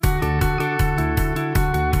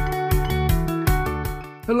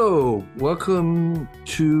Hello, welcome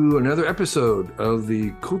to another episode of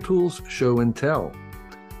the Cool Tools Show and Tell.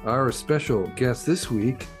 Our special guest this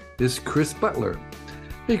week is Chris Butler.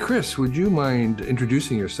 Hey, Chris, would you mind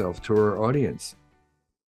introducing yourself to our audience?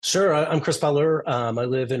 Sure. I'm Chris Butler. I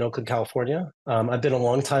live in Oakland, California. I've been a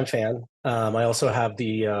longtime fan. I also have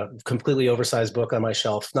the completely oversized book on my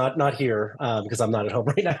shelf. Not here because I'm not at home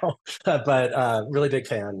right now, but really big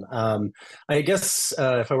fan. I guess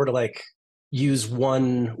if I were to use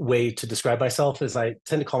one way to describe myself is I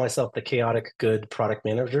tend to call myself the chaotic good product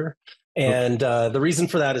manager. And the reason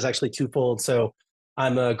for that is actually twofold. So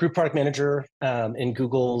I'm a group product manager in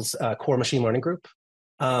Google's core machine learning group.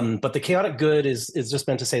 But the chaotic good is just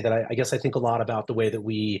meant to say that I guess I think a lot about the way that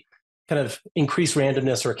we kind of increase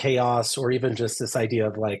randomness or chaos, or even just this idea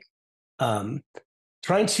of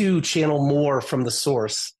trying to channel more from the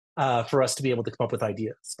source for us to be able to come up with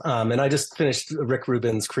ideas. And I just finished Rick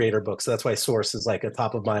Rubin's creator book, so that's why source is like a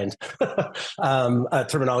top of mind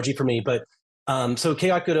terminology for me. But so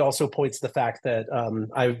chaotic good also points to the fact that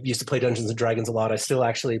I used to play Dungeons and Dragons a lot. I still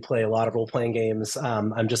actually play a lot of role-playing games.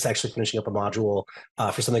 I'm just actually finishing up a module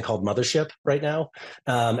for something called Mothership right now.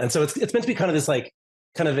 And so it's meant to be kind of this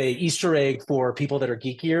kind of a Easter egg for people that are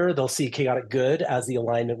geekier. They'll see chaotic good as the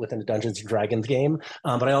alignment within a Dungeons and Dragons game.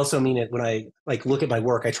 But I also mean it when I look at my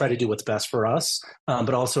work, I try to do what's best for us,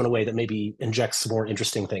 but also in a way that maybe injects some more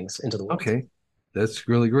interesting things into the world. Okay, that's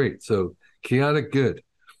really great. So chaotic good.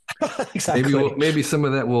 Exactly. Maybe some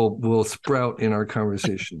of that will sprout in our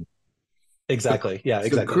conversation. Exactly. Yeah,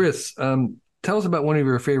 exactly. So Chris, tell us about one of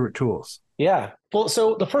your favorite tools. Yeah. Well,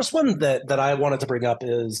 so the first one that I wanted to bring up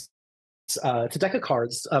is it's a deck of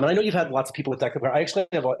cards. And I know you've had lots of people with deck of cards. I actually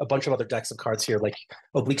have a bunch of other decks of cards here, like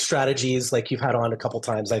oblique strategies, like you've had on a couple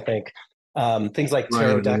times, I think. Things like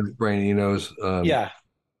tarot deck. Brian, he knows. Yeah.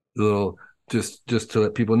 Little just to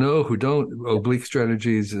let people know who don't, oblique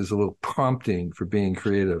strategies is a little prompting for being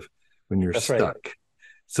creative when you're stuck. Right.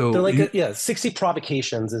 So they're like 60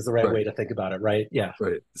 provocations is the right way to think about it, right? Yeah.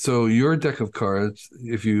 Right. So your deck of cards,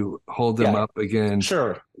 if you hold them up again,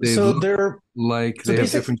 sure. They have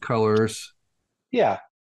different colors. Yeah.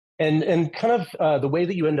 And kind of the way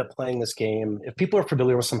that you end up playing this game, if people are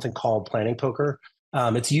familiar with something called planning poker,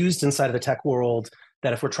 it's used inside of the tech world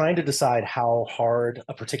that if we're trying to decide how hard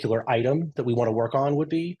a particular item that we want to work on would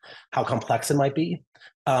be, how complex it might be,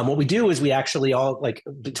 what we do is we actually all,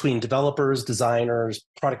 between developers, designers,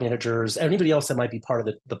 product managers, anybody else that might be part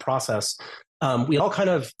of the process, we all kind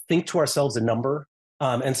of think to ourselves a number.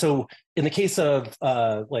 And so in the case of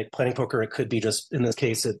planning poker, it could be just, in this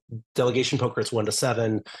case, delegation poker, it's 1 to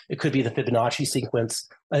 7. It could be the Fibonacci sequence.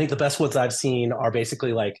 I think the best ones I've seen are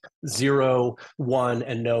basically 0, 1,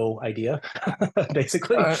 and no idea,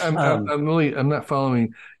 basically. I'm not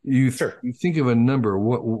following you. Sure. You think of a number.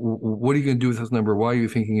 What are you going to do with this number? Why are you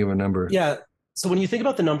thinking of a number? Yeah. So when you think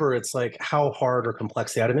about the number, it's like how hard or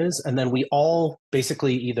complex the item is. And then we all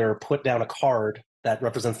basically either put down a card that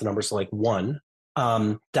represents the number. So 1.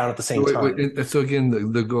 Down at the same time. So again,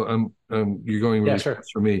 you're going really fast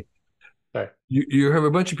for me. Sorry. You have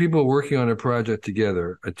a bunch of people working on a project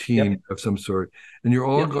together, a team of some sort, and you're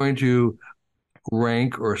all going to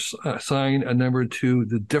rank or assign a number to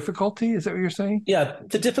the difficulty. Is that what you're saying? Yeah,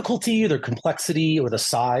 the difficulty, the complexity, or the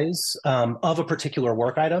size of a particular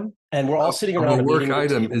work item, and we're all sitting around a work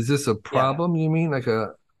item. Is this a problem? You mean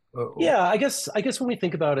Yeah, I guess when we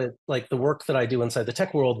think about it, the work that I do inside the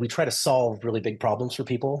tech world, we try to solve really big problems for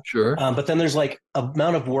people. Sure. But then there's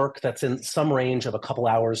amount of work that's in some range of a couple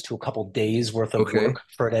hours to a couple days worth of work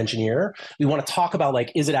for an engineer. We want to talk about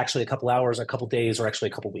is it actually a couple hours, a couple days, or actually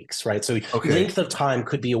a couple weeks, right? So length of time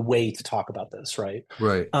could be a way to talk about this, right?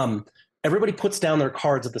 Right. Everybody puts down their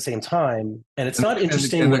cards at the same time, and it's not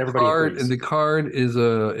interesting when everybody agrees. And the card is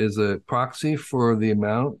a proxy for the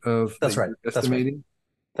amount of estimating.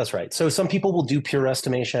 That's right. So some people will do pure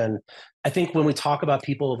estimation. I think when we talk about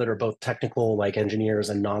people that are both technical, like engineers,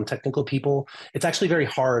 and non-technical people, it's actually very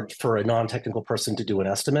hard for a non-technical person to do an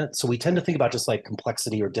estimate. So we tend to think about just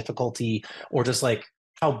complexity or difficulty, or just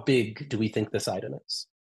how big do we think this item is?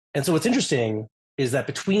 And so what's interesting is that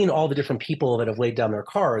between all the different people that have laid down their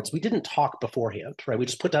cards, we didn't talk beforehand, right? We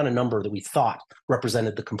just put down a number that we thought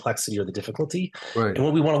represented the complexity or the difficulty. Right. And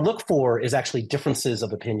what we want to look for is actually differences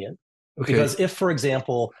of opinion. Okay. Because if, for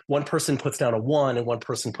example, one person puts down a 1 and one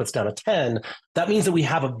person puts down a 10, that means that we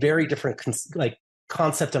have a very different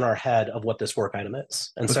concept in our head of what this work item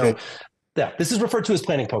is. And so this is referred to as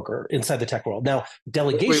planning poker inside the tech world. Now,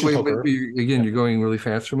 delegation poker. Again, you're going really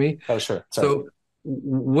fast for me. Oh, sure. Sorry. So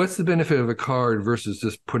what's the benefit of a card versus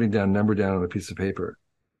just putting down number down on a piece of paper?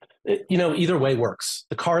 Either way works.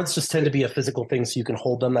 The cards just tend to be a physical thing so you can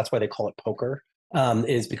hold them. That's why they call it poker.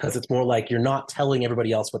 is because it's more like you're not telling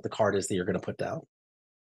everybody else what the card is that you're going to put down.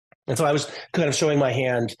 And so I was kind of showing my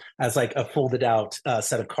hand as like a folded out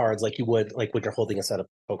set of cards, like you would like when you're holding a set of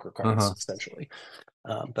poker cards, essentially.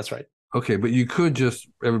 That's right. Okay, but you could just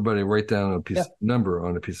everybody write down a piece number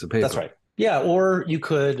on a piece of paper. That's right. Yeah, or you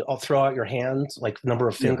could I'll throw out your hand, like number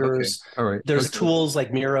of fingers. Okay. All right. There's tools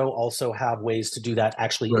like Miro also have ways to do that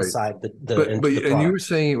actually inside the but the and you were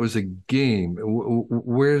saying it was a game.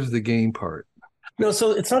 Where's the game part? No,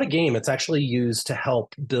 so it's not a game. It's actually used to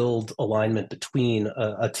help build alignment between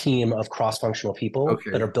a team of cross-functional people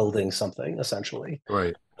that are building something, essentially.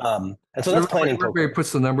 Right. And so that's planning poker. Everybody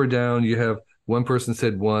puts the number down. You have one person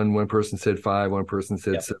said 1, one person said 5, one person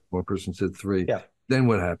said 7, one person said 3. Yeah. Then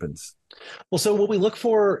what happens? Well, so what we look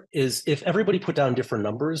for is if everybody put down different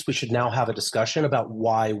numbers, we should now have a discussion about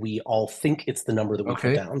why we all think it's the number that we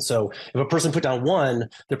put down. So if a person put down 1,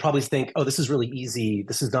 they'll probably think, oh, this is really easy.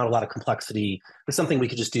 This is not a lot of complexity. It's something we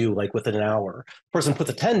could just do like within an hour. Person puts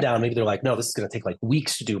a 10 down, maybe they're like, no, this is going to take like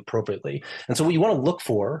weeks to do appropriately. And so what you want to look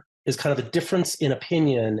for is kind of a difference in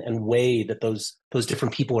opinion and way that those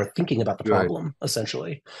different people are thinking about the problem,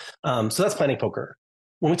 essentially. So that's planning poker.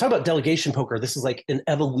 When we talk about delegation poker, this is like an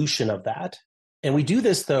evolution of that. And we do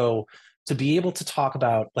this, though, to be able to talk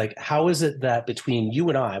about, like, how is it that between you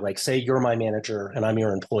and I, like, say you're my manager and I'm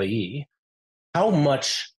your employee, how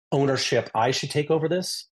much ownership I should take over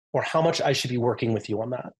this, or how much I should be working with you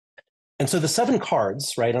on that. And so the 7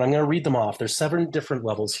 cards, right, and I'm going to read them off. There's 7 different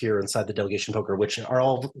levels here inside the delegation poker, which are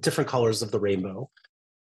all different colors of the rainbow.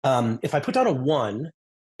 If I put down a 1,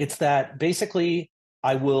 it's that basically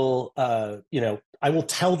I will, I will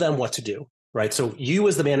tell them what to do, right? So you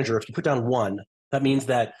as the manager, if you put down 1, that means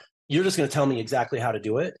that you're just going to tell me exactly how to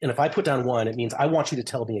do it. And if I put down 1, it means I want you to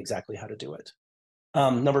tell me exactly how to do it.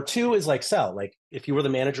 Number 2 is like sell. Like if you were the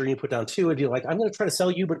manager and you put down 2, it'd be like, I'm going to try to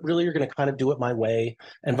sell you, but really you're going to kind of do it my way,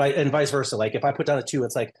 and vice versa. Like if I put down a 2,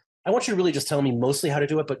 it's like, I want you to really just tell me mostly how to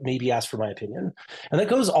do it, but maybe ask for my opinion. And that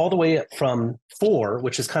goes all the way from 4,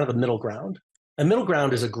 which is kind of the middle ground. And middle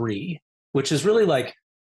ground is agree, which is really like,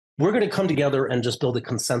 we're going to come together and just build a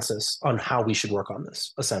consensus on how we should work on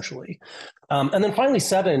this, essentially. And then finally,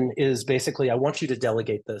 7 is basically, I want you to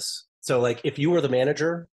delegate this. So like if you were the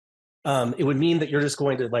manager, it would mean that you're just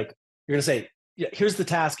going to like, you're going to say, yeah, here's the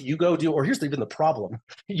task, you go do, or here's even the problem.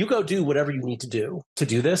 You go do whatever you need to do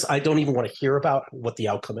this. I don't even want to hear about what the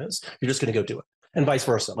outcome is. You're just going to go do it. And vice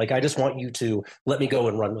versa. Like, I just want you to let me go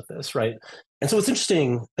and run with this, right? And so what's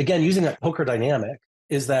interesting, again, using that poker dynamic,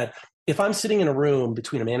 is that if I'm sitting in a room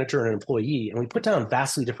between a manager and an employee and we put down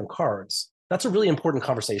vastly different cards, that's a really important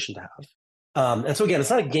conversation to have. And so again, it's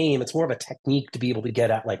not a game, it's more of a technique to be able to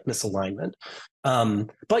get at like misalignment.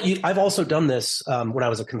 But I've also done this when I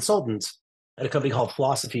was a consultant at a company called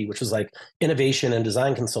Philosophy, which was like innovation and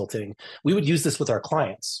design consulting. We would use this with our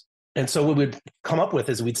clients. And so what we'd come up with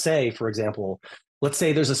is we'd say, for example, let's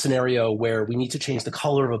say there's a scenario where we need to change the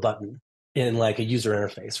color of a button in like a user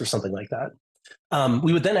interface or something like that.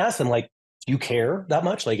 We would then ask them, like, do you care that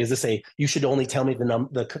much? Like, is this you should only tell me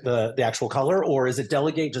the actual color, or is it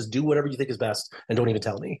delegate, just do whatever you think is best and don't even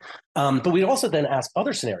tell me? But we'd also then ask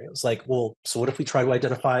other scenarios, like, well, so what if we try to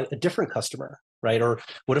identify a different customer, right? Or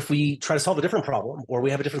what if we try to solve a different problem, or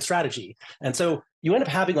we have a different strategy? And so you end up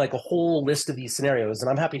having like a whole list of these scenarios, and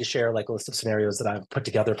I'm happy to share like a list of scenarios that I've put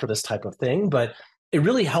together for this type of thing, but it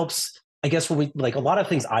really helps. I guess when we like a lot of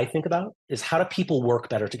things I think about is how do people work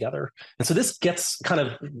better together? And so this gets kind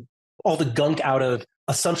of all the gunk out of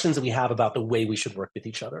assumptions that we have about the way we should work with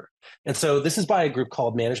each other. And so this is by a group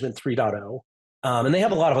called Management 3.0. And they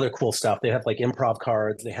have a lot of other cool stuff. They have like improv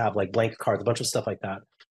cards, they have like blank cards, a bunch of stuff like that.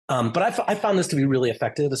 But I found this to be really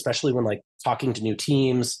effective, especially when like talking to new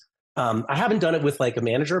teams. I haven't done it with like a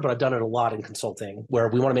manager, but I've done it a lot in consulting, where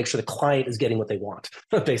we want to make sure the client is getting what they want,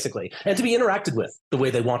 basically, and to be interacted with the way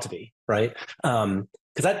they want to be, right?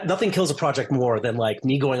 Because nothing kills a project more than like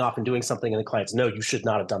me going off and doing something and the client's, no, you should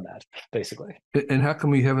not have done that, basically. And how come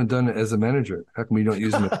we haven't done it as a manager? How come we don't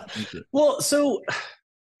use them as a manager? Well, so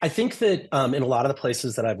I think that in a lot of the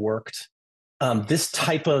places that I've worked, this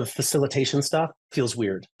type of facilitation stuff feels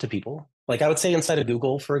weird to people. Like I would say inside of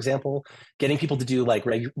Google, for example, getting people to do like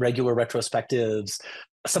regular retrospectives,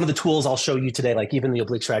 some of the tools I'll show you today, like even the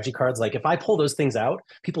oblique strategy cards, like if I pull those things out,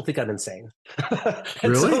 people think I'm insane.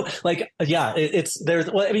 Really? So, like, yeah,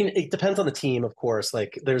 well, I mean, it depends on the team, of course.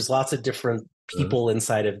 Like there's lots of different people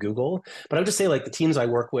inside of Google, but I would just say like the teams I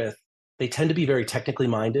work with, they tend to be very technically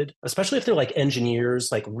minded, especially if they're like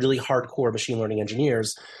engineers, like really hardcore machine learning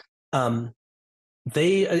engineers. And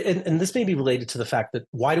this may be related to the fact that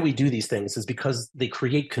why do we do these things is because they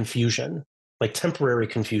create confusion, like temporary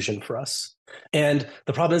confusion for us. And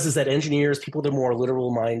the problem is that engineers, people that are more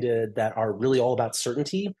literal minded, that are really all about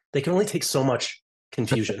certainty, they can only take so much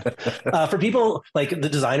confusion. For people like the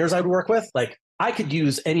designers I would work with, like I could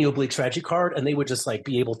use any oblique strategy card and they would just like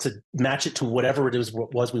be able to match it to whatever it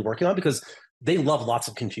was we were working on, because they love lots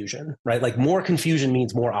of confusion, right? Like more confusion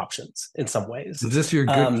means more options in some ways. Is this your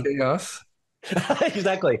good chaos?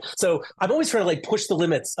 Exactly. So I'm always trying to like push the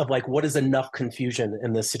limits of like what is enough confusion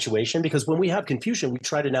in this situation, because when we have confusion, we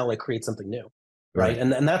try to now like create something new, right?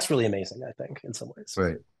 And that's really amazing, I think, in some ways.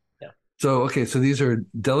 Right. Yeah. So okay, so these are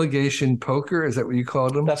delegation poker. Is that what you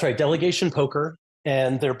called them? That's right, delegation poker,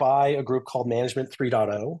 and they're by a group called Management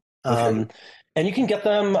 3.0. Okay. And you can get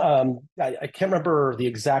them. I can't remember the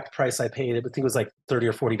exact price I paid. I think it was like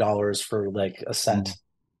 $30 or $40 for like a set.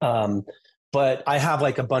 But I have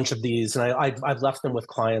like a bunch of these, and I've left them with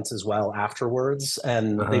clients as well afterwards,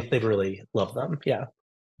 and they've really loved them. Yeah.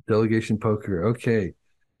 Delegation poker. Okay.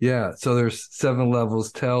 Yeah. So there's 7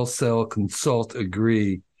 levels: tell, sell, consult,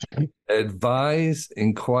 agree, advise,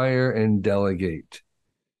 inquire, and delegate.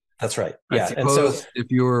 That's right. I Yeah. suppose And so if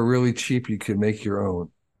you were really cheap, you could make your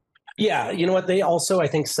own. yeah, you know what? They also, I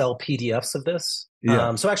think, sell PDFs of this.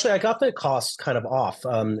 Yeah. So actually, I got the cost kind of off.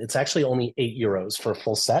 It's actually only €8 for a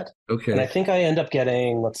full set. Okay. And I think I end up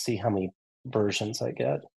getting, let's see how many versions I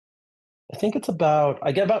get. I think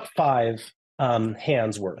I get about 5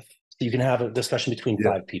 hands worth. So you can have a discussion between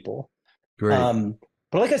 5 people. Great.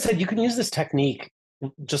 But like I said, you can use this technique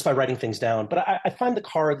just by writing things down. But I find the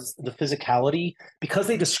cards, the physicality, because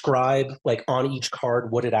they describe like on each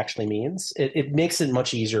card what it actually means, it makes it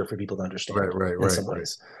much easier for people to understand. Right. In some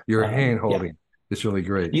ways. Your hand holding is really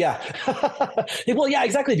great. Yeah. Well, yeah,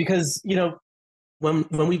 exactly. Because, you know, when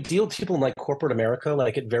we deal with people in like corporate America,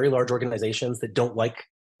 like at very large organizations that don't like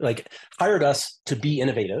hired us to be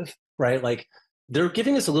innovative, right? Like they're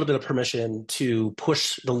giving us a little bit of permission to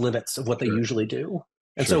push the limits of what they usually do.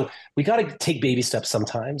 And so we got to take baby steps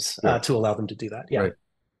sometimes to allow them to do that. Yeah. Right.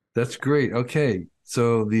 That's great. Okay.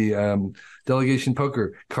 So the delegation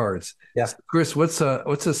poker cards. Yeah. Chris, what's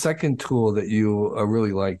a second tool that you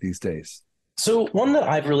really like these days? So one that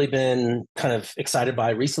I've really been kind of excited by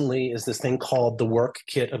recently is this thing called the Work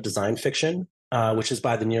Kit of Design Fiction, which is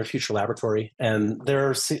by the Near Future Laboratory. And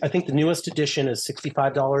I think the newest edition is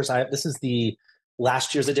 $65. This is the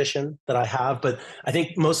last year's edition that I have, but I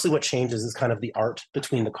think mostly what changes is kind of the art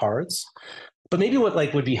between the cards. But maybe what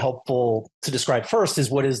like would be helpful to describe first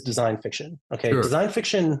is what is design fiction. Okay, design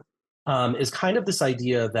fiction is kind of this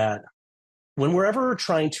idea that when we're ever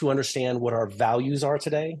trying to understand what our values are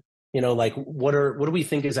today, you know, like what do we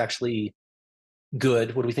think is actually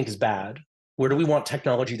good? What do we think is bad? Where do we want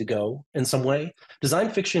technology to go in some way?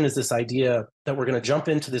 Design fiction is this idea that we're going to jump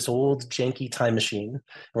into this old janky time machine.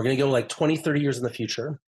 We're going to go like 20, 30 years in the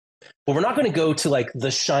future. But we're not going to go to like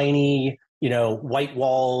the shiny, you know, white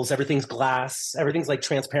walls, everything's glass, everything's like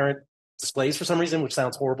transparent displays for some reason, which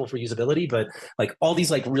sounds horrible for usability, but like all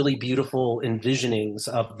these like really beautiful envisionings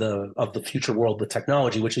of the future world with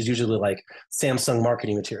technology, which is usually like Samsung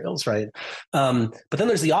marketing materials, right? But then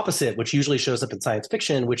there's the opposite, which usually shows up in science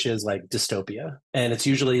fiction, which is like dystopia. And it's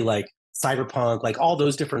usually like cyberpunk, like all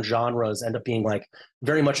those different genres end up being like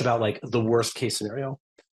very much about like the worst case scenario.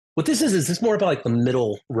 What this is this more about like the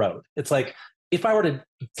middle road. It's like if I were to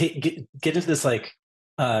get into this like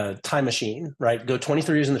time machine, right? Go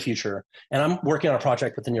 23 years in the future. And I'm working on a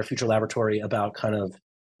project with the Near Future Laboratory about kind of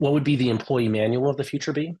what would be the employee manual of the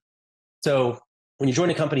future be. So when you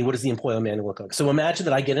join a company, what does the employee manual look like? So imagine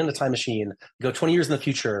that I get in a time machine, go 20 years in the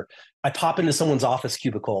future, I pop into someone's office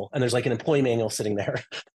cubicle and there's like an employee manual sitting there.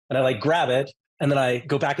 And I like grab it and then I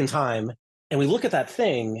go back in time and we look at that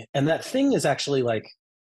thing. And that thing is actually like,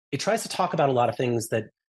 it tries to talk about a lot of things that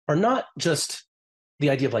are not just the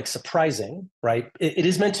idea of like surprising, right? It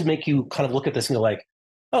is meant to make you kind of look at this and go like,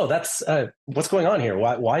 oh, that's what's going on here?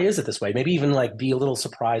 Why is it this way? Maybe even like be a little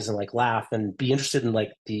surprised and like laugh and be interested in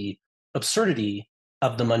like the absurdity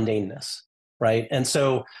of the mundaneness, right? And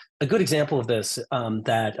so a good example of this and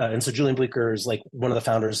so Julian Bleecker is like one of the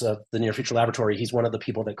founders of the Near Future Laboratory. He's one of the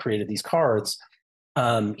people that created these cards.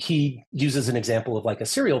 He uses an example of like a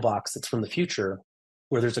cereal box that's from the future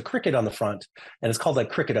where there's a cricket on the front and it's called like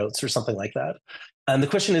Cricket Oats or something like that. And the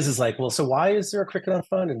question is like, well, so why is there a cricket on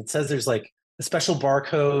front? And it says there's like a special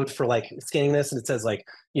barcode for like scanning this. And it says like,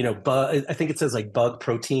 you know, I think it says like bug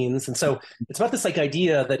proteins. And so it's about this like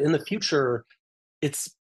idea that in the future,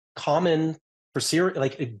 it's common for cereal,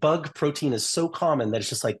 like a bug protein is so common that it's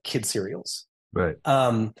just like kid cereals. Right.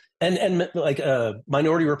 And like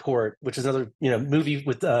Minority Report, which is another, you know, movie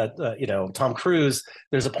with, you know, Tom Cruise,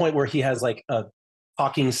 there's a point where he has like a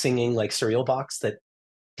talking, singing like cereal box that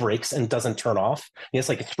breaks and doesn't turn off. He has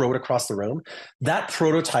to like throw it across the room. That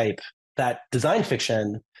prototype, that design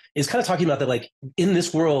fiction is kind of talking about that, like in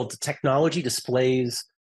this world, technology displays,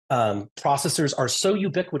 processors are so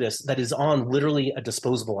ubiquitous that is on literally a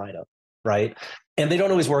disposable item, right? And they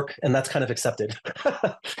don't always work, and that's kind of accepted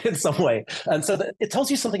in some way. And so it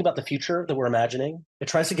tells you something about the future that we're imagining. It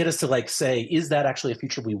tries to get us to like say, is that actually a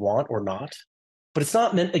future we want or not? But it's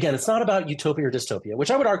not meant, again, it's not about utopia or dystopia,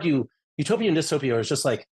 which I would argue utopia and dystopia is just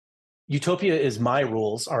like, utopia is my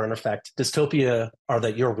rules are in effect. Dystopia are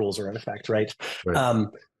that your rules are in effect, right? Right.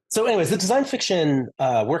 So anyways, the design fiction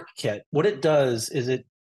work kit, what it does is it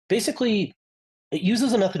basically, it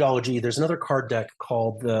uses a methodology. There's another card deck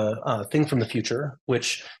called the Thing from the Future,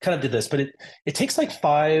 which kind of did this, but it takes like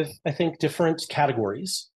 5, I think, different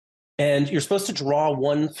categories. And you're supposed to draw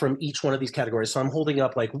one from each one of these categories. So I'm holding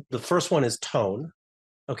up like the first one is tone.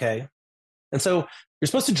 Okay. And so you're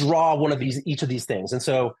supposed to draw one of these, each of these things. And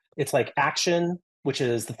so it's like action, which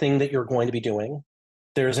is the thing that you're going to be doing.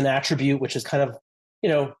 There's an attribute, which is kind of, you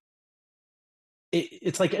know,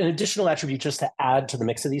 it's like an additional attribute just to add to the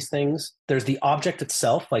mix of these things. There's the object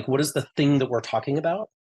itself, like what is the thing that we're talking about?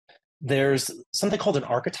 There's something called an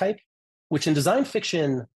archetype, which in design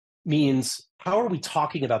fiction means how are we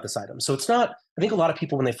talking about this item? So it's not, I think a lot of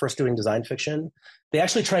people when they first doing design fiction, they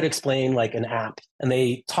actually try to explain like an app and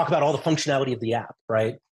they talk about all the functionality of the app,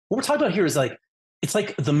 right? What we're talking about here is like, it's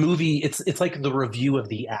like the movie, it's like the review of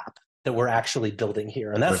the app that we're actually building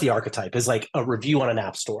here. And that's the archetype, is like a review on an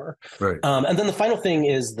app store. Right. And then the final thing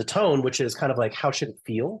is the tone, which is kind of like, how should it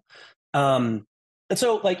feel? And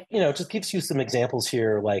so like, you know, it just gives you some examples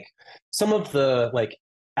here. Like some of the like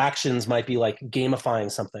actions might be like gamifying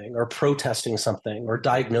something or protesting something or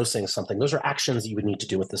diagnosing something. Those are actions you would need to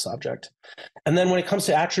do with this object. And then when it comes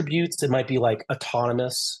to attributes, it might be like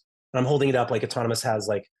autonomous. And I'm holding it up like autonomous has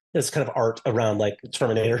like this kind of art around like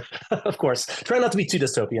Terminator, of course. Try not to be too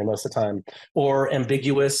dystopian most of the time. Or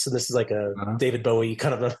ambiguous. And this is like a David Bowie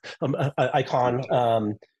kind of a icon.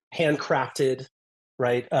 Handcrafted,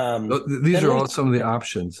 right? These are all some of the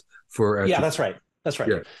options for attributes. Yeah, that's right. That's right.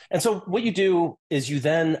 Yeah. And so what you do is you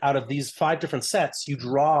then, out of these 5 different sets, you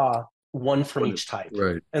draw one from each type.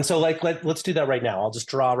 Right. And so like, let's do that right now. I'll just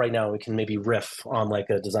draw right now. We can maybe riff on like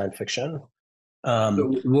a design fiction.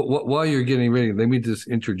 While you're getting ready, let me just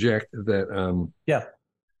interject that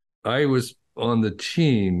I was on the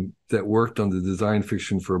team that worked on the design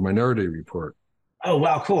fiction for Minority Report. Oh,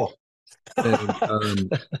 wow, cool.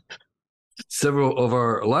 And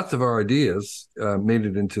lots of our ideas made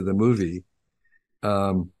it into the movie.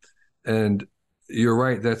 And you're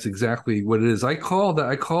right, that's exactly what it is. I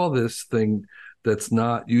call this thing that's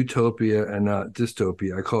not utopia and not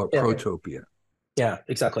dystopia, I call it protopia. Yeah,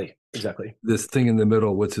 exactly. This thing in the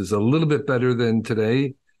middle, which is a little bit better than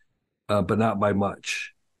today, but not by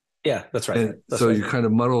much. Yeah, that's right. And that's so right. you kind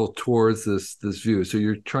of muddle towards this view. So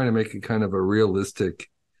you're trying to make it kind of a realistic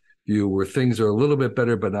view where things are a little bit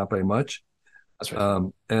better, but not by much. That's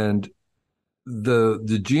right. And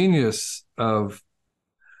the genius of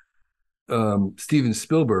Steven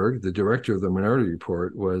Spielberg, the director of the Minority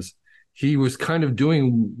Report, was he was kind of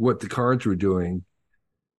doing what the cards were doing.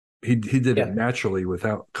 He did it naturally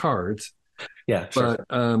without cards. Yeah, sure.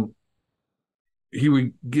 But he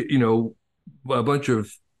would get, a bunch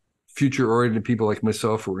of future-oriented people like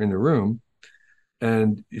myself were in the room.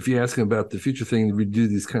 And if you ask him about the future thing, we'd do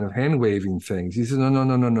these kind of hand-waving things. He says,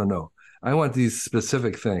 no. I want these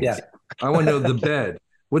specific things. Yeah. I want to know the bed.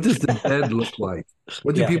 What does the bed look like?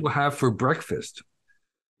 What do people have for breakfast?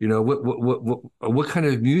 What kind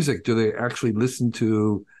of music do they actually listen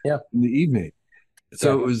to in the evening?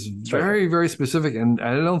 So it was very, very specific. And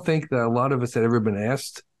I don't think that a lot of us had ever been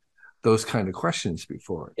asked those kind of questions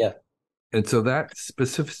before. Yeah. And so that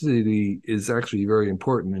specificity is actually very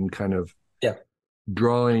important in kind of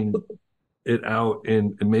drawing it out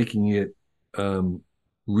and making it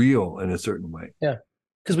real in a certain way. Yeah.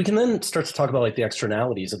 Because we can then start to talk about like the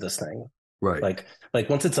externalities of this thing. Right. Like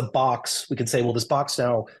once it's a box, we can say, well, this box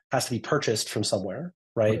now has to be purchased from somewhere.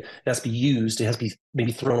 Right. It has to be used. It has to be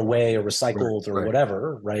maybe thrown away or recycled or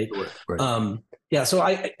whatever. Right. So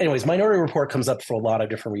anyways, Minority Report comes up for a lot of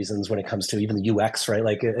different reasons when it comes to even the UX, right?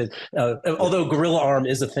 Like, although Gorilla Arm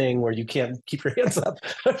is a thing where you can't keep your hands up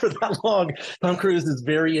for that long, Tom Cruise is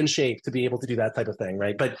very in shape to be able to do that type of thing.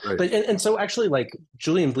 Right. But so actually like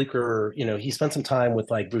Julian Bleecker, he spent some time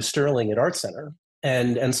with like Bruce Sterling at Art Center.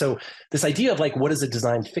 And so this idea of like, what is a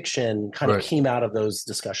design fiction kind of came out of those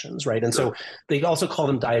discussions, right? And so they also call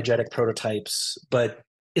them diegetic prototypes, but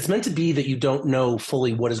it's meant to be that you don't know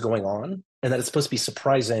fully what is going on and that it's supposed to be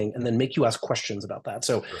surprising and then make you ask questions about that.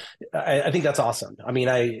 So I think that's awesome. I mean,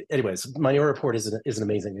 anyways, Minority Report is an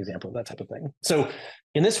amazing example of that type of thing. So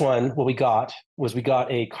in this one, what we got was we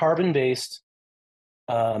got a carbon-based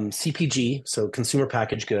CPG, so consumer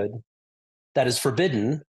packaged good, that is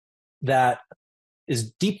forbidden, that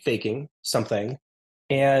is deep faking something,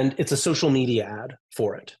 and it's a social media ad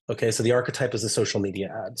for it. Okay, so the archetype is a social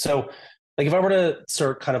media ad. So like if I were to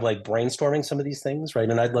start kind of like brainstorming some of these things, right?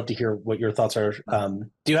 And I'd love to hear what your thoughts are. Do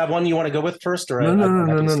you have one you want to go with first, or I'm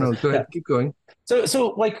happy to start? No. Go ahead, keep going.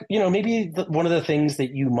 So like maybe one of the things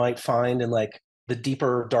that you might find in like the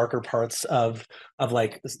deeper, darker parts of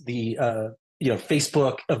like the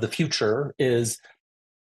Facebook of the future is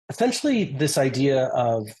essentially this idea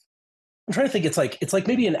of, I'm trying to think, it's like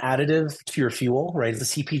maybe an additive to your fuel, right?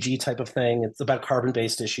 It's a CPG type of thing. It's about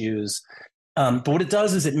carbon-based issues. But what it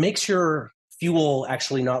does is it makes your fuel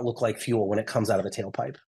actually not look like fuel when it comes out of a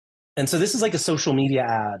tailpipe. And so this is like a social media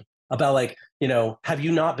ad about like, have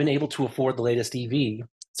you not been able to afford the latest EV?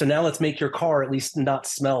 So now let's make your car at least not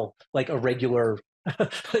smell like a regular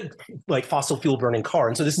like fossil fuel burning car.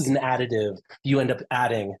 And so this is an additive you end up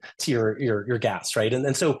adding to your gas, right?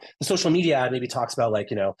 And so the social media ad maybe talks about like,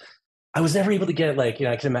 I was never able to get like,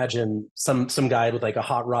 I can imagine some guy with like a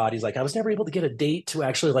hot rod. He's like, I was never able to get a date to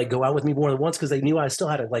actually like go out with me more than once because they knew I still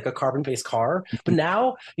had like a carbon-based car. But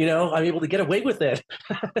now, I'm able to get away with it.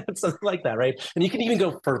 Something like that, right? And you can even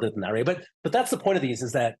go further than that, right? But that's the point of these,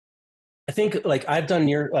 is that I think like I've done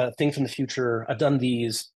things from the future. I've done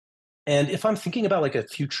these. And if I'm thinking about like a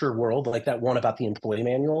future world, like that one about the employee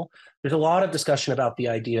manual, there's a lot of discussion about the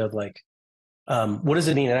idea of like, what does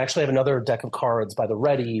it mean? And I actually have another deck of cards by the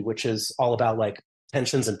Ready, which is all about like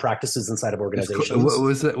tensions and practices inside of organizations. What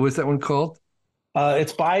was that? What's that one called?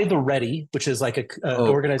 It's by the Ready, which is like a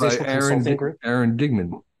organizational Aaron, consulting group. Aaron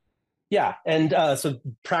Dignan. Yeah, and so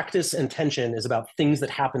practice and tension is about things that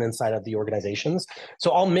happen inside of the organizations.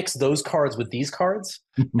 So I'll mix those cards with these cards,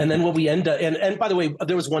 and then what we end up. And by the way,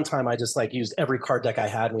 there was one time I just like used every card deck I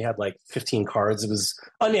had, and we had like 15 cards. It was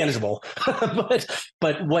unmanageable,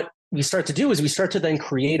 but what we start to do is we start to then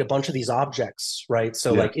create a bunch of these objects, right?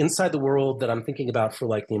 So like inside the world that I'm thinking about for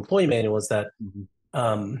like the employee manual is that,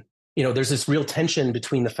 there's this real tension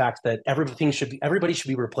between the fact that everybody should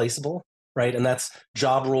be replaceable, right? And that's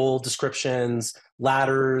job role descriptions,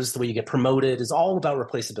 ladders, the way you get promoted is all about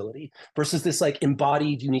replaceability versus this like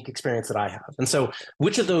embodied unique experience that I have. And so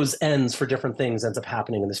which of those ends for different things ends up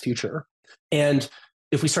happening in this future? And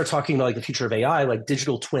if we start talking about like the future of AI, like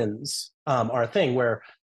digital twins are a thing where,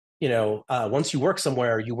 once you work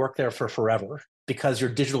somewhere, you work there for forever because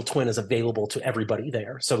your digital twin is available to everybody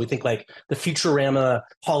there. So we think like the Futurama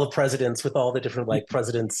Hall of Presidents with all the different like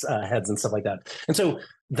presidents' heads and stuff like that. And so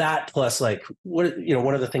that plus like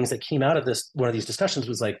one of the things that came out of one of these discussions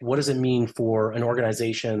was like, what does it mean for an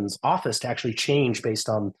organization's office to actually change based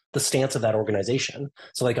on the stance of that organization?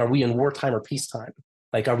 So like, are we in wartime or peacetime?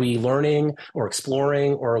 Like, are we learning or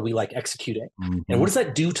exploring, or are we like executing? And what does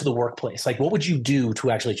that do to the workplace? Like, what would you do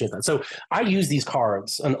to actually change that? So I use these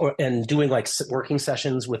cards and doing like working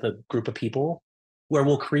sessions with a group of people where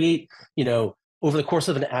we'll create, over the course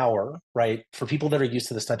of an hour, right? For people that are used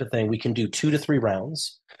to this type of thing, we can do 2 to 3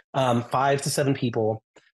 rounds, 5 to 7 people.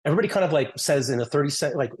 Everybody kind of like says in a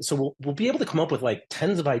 30-second, like, so we'll be able to come up with like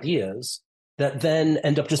tens of ideas that then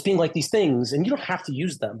end up just being like these things, and you don't have to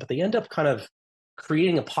use them, but they end up kind of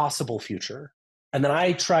creating a possible future. And then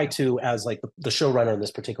I try to, as like the showrunner in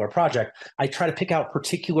this particular project, I try to pick out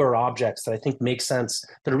particular objects that I think make sense,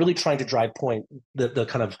 that are really trying to drive the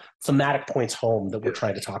kind of thematic points home that we're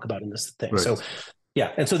trying to talk about in this thing. Right. So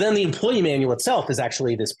yeah. And so then the employee manual itself is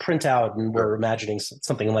actually this printout, and we're imagining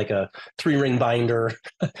something like a 3-ring binder.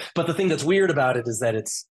 But the thing that's weird about it is that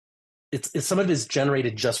it's some of it is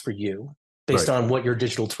generated just for you, based on what your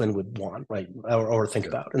digital twin would want, right? Or think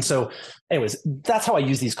about. And so anyways, that's how I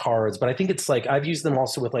use these cards. But I think it's like, I've used them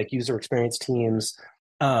also with like user experience teams,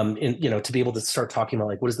 to be able to start talking about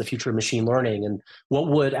like, what is the future of machine learning, and what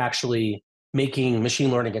would actually making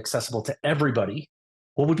machine learning accessible to everybody?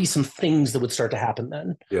 What would be some things that would start to happen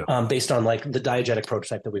then, based on like the diegetic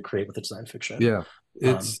prototype that we create with the design fiction? Yeah.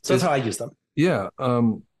 So that's how I use them. Yeah.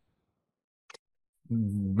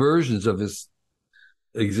 Versions of this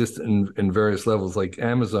exist in various levels. Like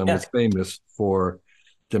Amazon was famous for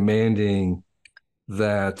demanding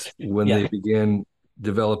that when they began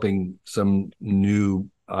developing some new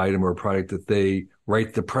item or product, that they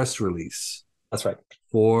write the press release. That's right.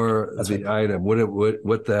 For the item,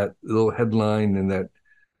 what that little headline and that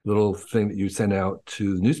little thing that you sent out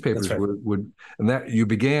to the newspapers would, and that you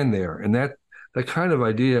began there, and that kind of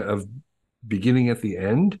idea of beginning at the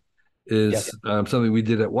end is Yes. something we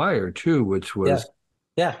did at Wire too, which Yeah. was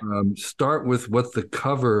Yeah. start with what the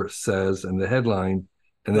cover says and the headline,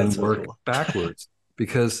 and then That's so work cool. backwards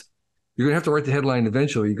because you're going to have to write the headline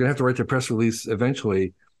eventually. You're going to have to write the press release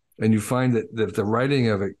eventually, and you find that the writing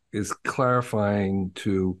of it is clarifying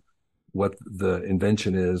to what the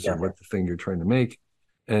invention is or Yeah. what the thing you're trying to make,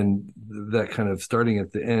 and that kind of starting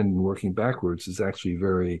at the end and working backwards is actually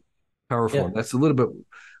very powerful. Yeah. And that's a little bit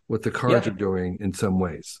what the cards are Yeah. doing in some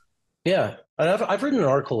ways. Yeah. And I've written an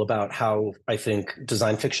article about how I think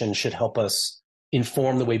design fiction should help us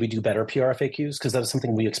inform the way we do better PR FAQs, because that was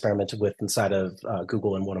something we experimented with inside of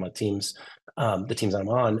Google and one of my teams, the teams I'm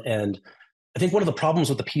on. And I think one of the problems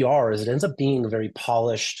with the PR is it ends up being a very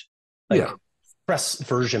polished, Yeah, like press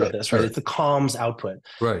version of this, right? sure. It's the comms output.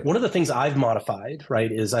 Right. One of the things I've modified,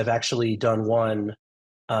 right, is I've actually done one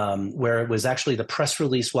where it was actually the press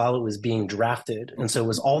release while it was being drafted, and so it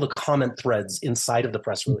was all the comment threads inside of the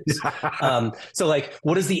press release. So like,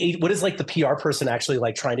 what is like the PR person actually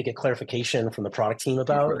like trying to get clarification from the product team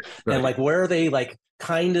about, Right. and Right. like where are they like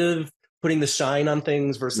kind of putting the shine on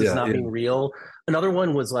things versus Yeah. not Yeah. being real. Another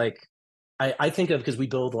one was like I think of because we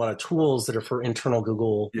build a lot of tools that are for internal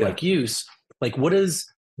Google Yeah. like use. Like, what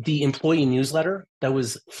is the employee newsletter that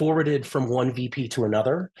was forwarded from one VP to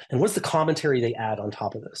another, and what's the commentary they add on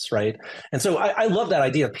top of this, right? And so I love that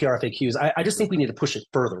idea of PR FAQs. I just think we need to push it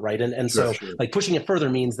further, right? And Sure. so Sure. like pushing it further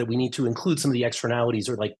means that we need to include some of the externalities,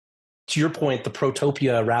 or like to your point, the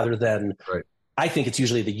protopia rather than. Right. I think it's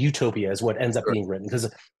usually the utopia is what ends up Right. being written,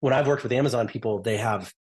 because when I've worked with Amazon people, they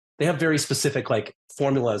have very specific like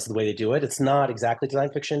formulas the way they do it. It's not exactly design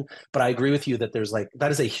fiction, but I agree with you that there's like that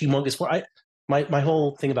is a humongous. My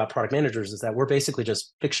whole thing about product managers is that we're basically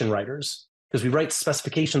just fiction writers because we write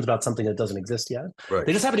specifications about something that doesn't exist yet. Right.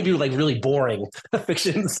 They just happen to be like really boring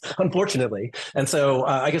fictions, unfortunately. And so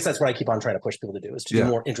I guess that's what I keep on trying to push people to do is to do Yeah.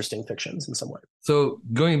 more interesting fictions in some way. So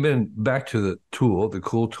going back to the tool, the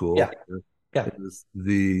cool tool Yeah, yeah, is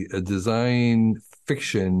the design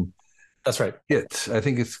fiction that's right. kit. I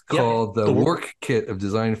think it's Yep. called the The work kit of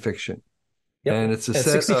design fiction. Yep. And it's a At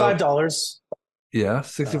set of, $65. yeah, Yeah,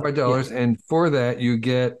 $65. And for that, you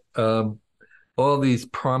get all these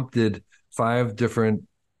prompted 5 different,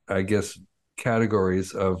 I guess,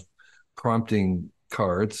 categories of prompting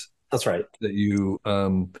cards that's right. that you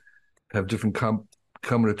have different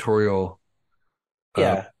combinatorial. Uh,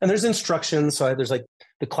 Yeah, and there's instructions. So there's like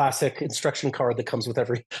the classic instruction card that comes with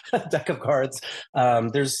every deck of cards.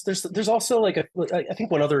 There's also like I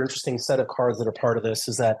think one other interesting set of cards that are part of this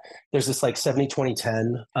is that there's this like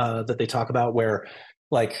 70-20-10 that they talk about where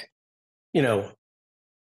like you know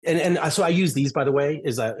and so I use these by the way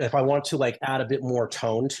is that if I want to like add a bit more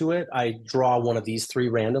tone to it, I draw one of these three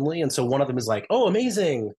randomly, and so one of them is like, oh,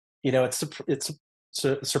 amazing, it's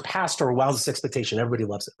surpassed or wow's expectation, everybody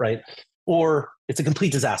loves it, right? Or it's a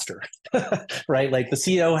complete disaster, right? Like the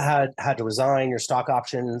CEO had to resign, your stock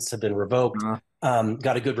options have been revoked, uh,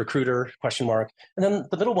 got a good recruiter, question mark, and then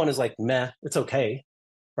the middle one is like, meh, it's okay,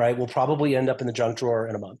 right? We'll probably end up in the junk drawer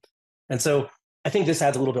in a month, and so I think this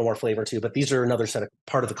adds a little bit more flavor too, but these are another set of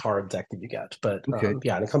part of the card deck that you get. But okay.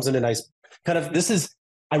 yeah, and it comes in a nice kind of.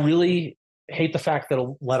 I really hate the fact that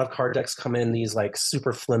a lot of card decks come in these like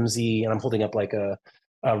super flimsy, and I'm holding up like a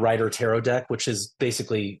Rider Tarot deck, which is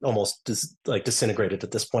basically almost like disintegrated at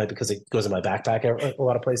this point because it goes in my backpack a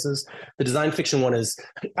lot of places. The design fiction one is,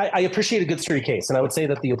 I appreciate a good sturdy case, and I would say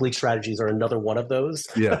that the oblique strategies are another one of those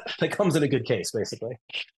Yeah. that comes in a good case, basically.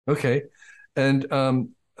 Okay. And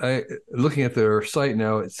I looking at their site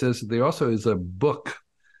now, it says there also is a book.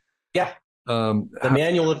 Yeah, the How,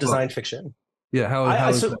 manual of well, design fiction. yeah, how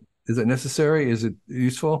is So that? Is it necessary? Is it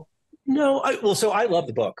useful? no, so I love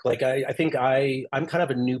the book. Like I think I'm kind of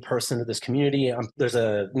a new person to this community. There's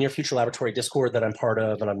a near future laboratory Discord that I'm part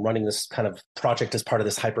of, and I'm running this kind of project as part of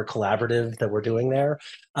this hyper collaborative that we're doing there.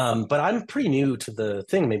 But I'm pretty new to the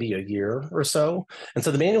thing, maybe a year or so. And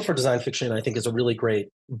so the manual for design fiction, I think, is a really great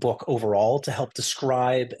book overall to help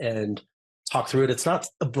describe and talk through it. It's not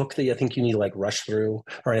a book that I think you need to like rush through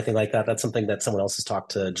or anything like that. That's something that someone else has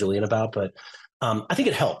talked to Julian about, but I think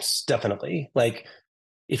it helps definitely. Like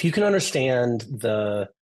if you can understand the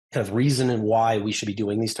kind of reason and why we should be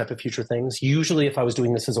doing these type of future things. Usually, if I was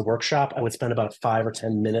doing this as a workshop, I would spend about 5 or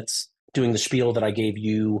 10 minutes doing the spiel that I gave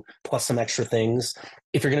you, plus some extra things.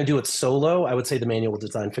 If you're going to do it solo, I would say the manual of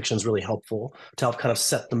design fiction is really helpful to help kind of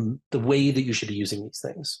set the way that you should be using these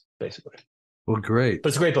things, basically. Well, great. But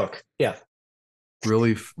it's a great book. Yeah.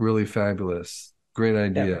 Really, really fabulous. Great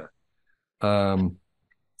Yeah. idea. Um,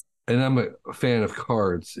 and I'm a fan of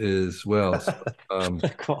cards as well. So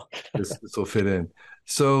Cool. this will fit in.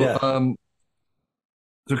 So Yeah.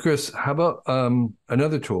 So, Chris, how about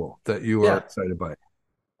another tool that you are Yeah. excited by?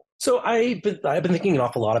 So I've been thinking an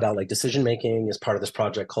awful lot about like decision making as part of this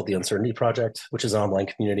project called the Uncertainty Project, which is an online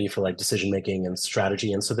community for like decision making and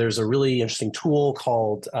strategy. And so there's a really interesting tool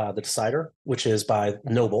called the Decider, which is by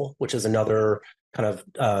Noble, which is another kind of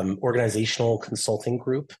organizational consulting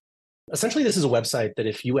group. Essentially, this is a website that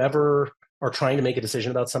if you ever are trying to make a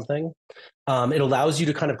decision about something, it allows you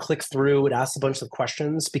to kind of click through. It asks a bunch of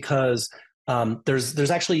questions because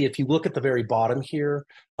there's actually, if you look at the very bottom here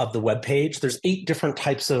of the web page, there's 8 different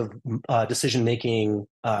types of decision making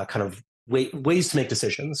kind of ways to make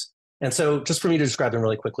decisions. And so, just for me to describe them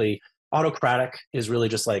really quickly, autocratic is really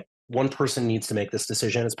just like one person needs to make this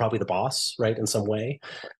decision. It's probably the boss, right, in some way.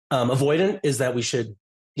 Avoidant is that we should,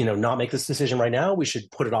 not make this decision right now. We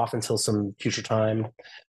should put it off until some future time.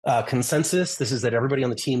 Consensus, this is that everybody on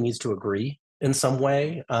the team needs to agree in some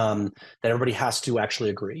way, that everybody has to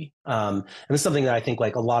actually agree. And this is something that I think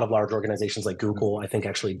like a lot of large organizations like Google, I think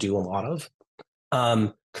actually do a lot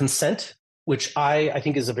of. Consent, which I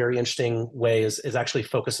think is a very interesting way, is actually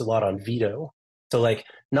focused a lot on veto. So like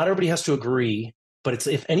not everybody has to agree, but it's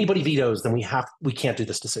if anybody vetoes, then we can't do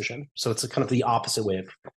this decision. So it's a kind of the opposite way of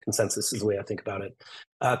consensus is the way I think about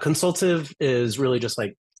it. Consultative is really just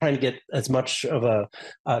like trying to get as much of a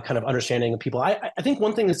kind of understanding of people. I think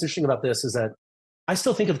one thing that's interesting about this is that I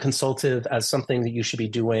still think of consultative as something that you should be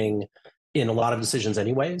doing in a lot of decisions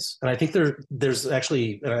anyways. And I think there's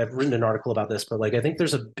actually, and I've written an article about this, but like I think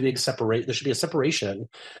there's a big there should be a separation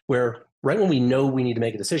where right when we know we need to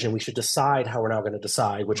make a decision, we should decide how we're now going to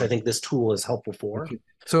decide, which I think this tool is helpful for. Okay.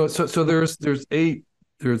 So there's 8.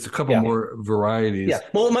 There's a couple Yeah. more varieties. Yeah.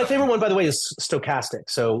 Well, my favorite one, by the way, is stochastic.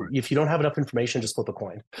 So Right. if you don't have enough information, just flip a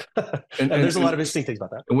coin. And, And there's a lot of interesting things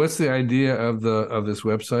about that. and what's the idea of this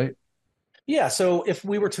website? Yeah. So if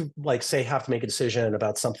we were to like say have to make a decision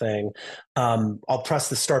about something, I'll press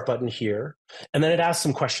the start button here, and then it asks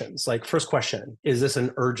some questions. Like first question, is this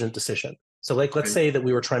an urgent decision? So like let's say that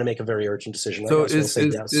we were trying to make a very urgent decision right So now. So we'll say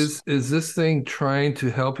yes. is this thing trying to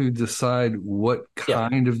help you decide what Yeah,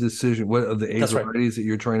 kind of decision, what of the 8 that's right. varieties that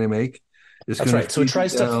you're trying to make? It's That's going to right. So it feed you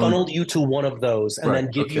tries to down. funnel you to one of those and Right. then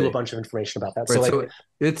give you a Okay. bunch of information about that. So Right.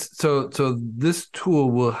 like So this tool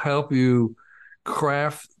will help you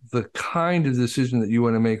craft the kind of decision that you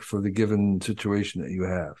want to make for the given situation that you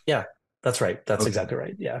have. yeah, that's right. That's Okay. exactly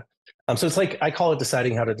right. Yeah. So it's like I call it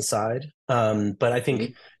deciding how to decide. But I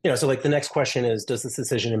think, Mhm. so like the next question is, does this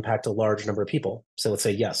decision impact a large number of people? So let's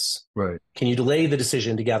say yes. Right. Can you delay the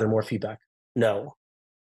decision to gather more feedback? No.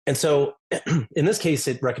 And so in this case,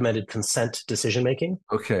 it recommended consent decision making.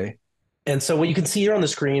 Okay. And so what you can see here on the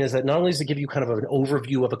screen is that not only does it give you kind of an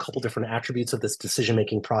overview of a couple different attributes of this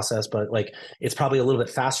decision-making process, but like it's probably a little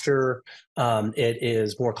bit faster. It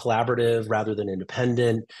is more collaborative rather than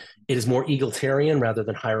independent. It is more egalitarian rather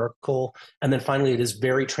than hierarchical. And then finally, it is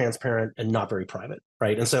very transparent and not very private,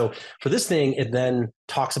 right? And so for this thing, it then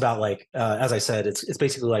talks about like, as I said, it's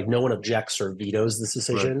basically like no one objects or vetoes this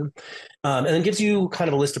decision. Right. And then gives you kind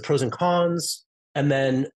of a list of pros and cons, and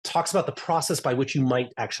then talks about the process by which you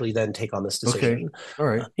might actually then take on this decision. Okay. All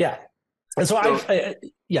right. Yeah. And so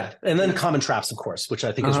yeah. And then common traps, of course, which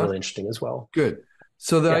I think is really interesting as well. Good.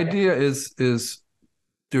 So the idea is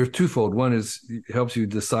there's twofold. One is it helps you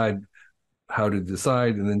decide how to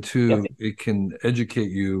decide, and then two, it can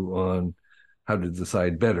educate you on how to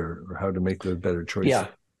decide better or how to make the better choices. Yeah.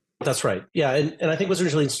 That's right. Yeah. And I think what's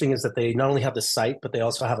really interesting is that they not only have the site, but they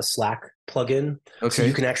also have a Slack plugin. Okay. So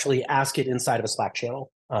you can actually ask it inside of a Slack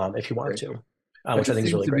channel if you wanted to, which I think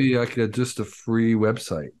is really great. It seems to be like just a free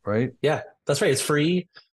website, right? Yeah, that's right. It's free.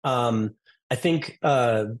 I think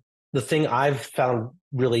the thing I've found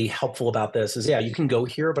really helpful about this is, you can go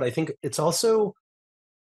here, but I think it's also,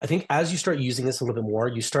 as you start using this a little bit more,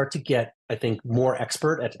 you start to get, I think, more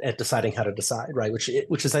expert at deciding how to decide, right? Which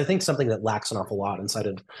is, I think, something that lacks an awful lot inside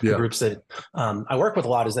of the groups that I work with a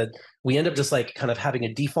lot, is that we end up just like kind of having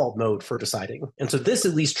a default mode for deciding. And so this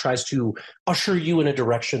at least tries to usher you in a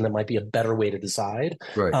direction that might be a better way to decide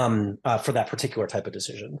for that particular type of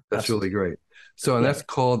decision. That's really great. So, and that's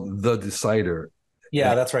called The Decider.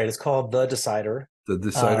 Yeah, that's right. It's called The Decider. The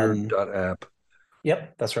Decider.app.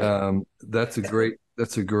 Yep, that's right.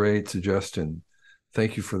 That's a great suggestion.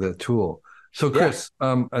 Thank you for that tool. So, Chris,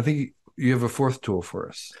 I think you have a fourth tool for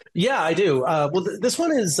us. Yeah, I do. Well, this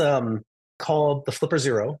one is called the Flipper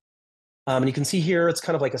Zero. And you can see here, it's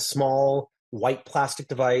kind of like a small white plastic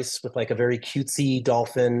device with like a very cutesy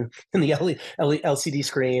dolphin in the LCD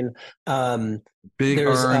screen. Big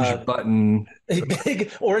orange button. A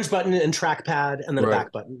big orange button and trackpad, and then a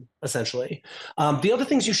back button, essentially. The other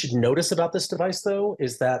things you should notice about this device, though,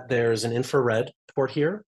 is that there's an infrared port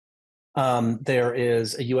here. There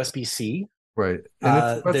is a USB-C. Right. And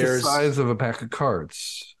it's about the There's size of a pack of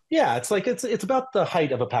cards. Yeah, it's like it's about the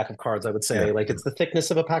height of a pack of cards, I would Yeah. say. Like it's the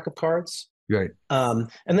thickness of a pack of cards. Right. And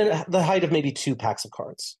then the height of maybe two packs of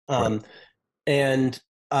cards. Right. And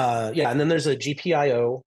yeah, and then there's a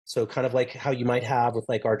GPIO, so kind of like how you might have with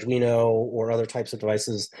like Arduino or other types of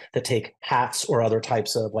devices that take hats or other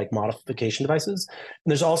types of like modification devices.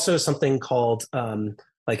 And there's also something called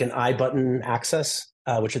like an I button access,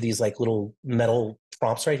 which are these like little metal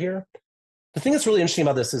prompts right here. The thing that's really interesting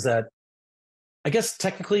about this is that I guess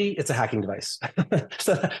technically it's a hacking device.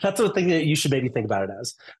 So that's the thing that you should maybe think about it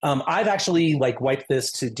as. I've actually like wiped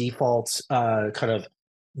this to default kind of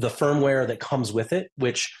the firmware that comes with it,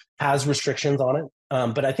 which has restrictions on it.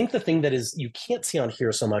 But I think the thing that is you can't see on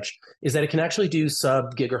here so much is that it can actually do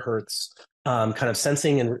sub gigahertz kind of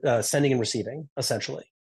sensing and sending and receiving essentially.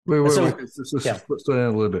 And Wait. so, Let's yeah, slow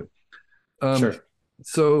down a little bit. Um, sure,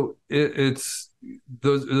 so it's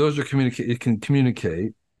those are communicate. It can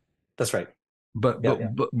communicate, that's right. but Yeah, but yeah,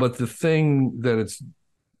 but the thing that it's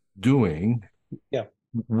doing, yeah.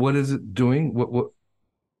 what is it doing? What?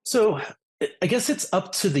 So I guess it's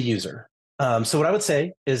up to the user. So what I would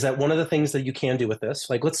say is that one of the things that you can do with this,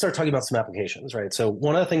 like let's start talking about some applications, right? So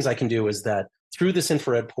one of the things I can do is that through this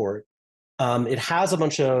infrared port, it has a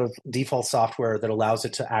bunch of default software that allows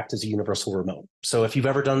it to act as a universal remote. So if you've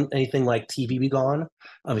ever done anything like TV Be Gone,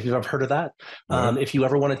 if you've ever heard of that, No. if you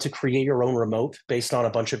ever wanted to create your own remote based on a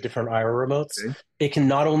bunch of different IR remotes, Okay. it can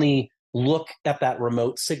not only look at that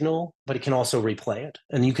remote signal, but it can also replay it.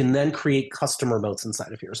 And you can then create custom remotes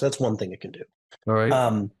inside of here. So that's one thing it can do. All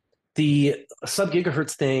right. The sub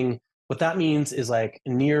gigahertz thing, what that means is like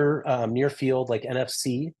near field, like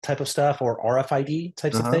NFC type of stuff or RFID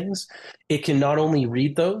types of Uh-huh. things. It can not only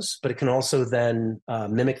read those, but it can also then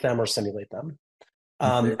mimic them or simulate them.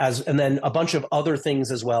 Okay. And then a bunch of other things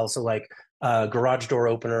as well. So like garage door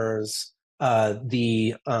openers,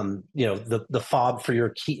 the fob for your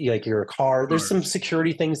key, like your car. All There's right. some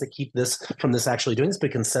security things that keep this from this actually doing this, but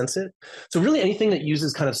it can sense it. So really anything that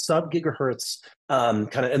uses kind of sub gigahertz, kind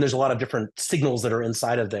of, and there's a lot of different signals that are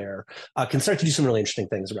inside of there, can start to do some really interesting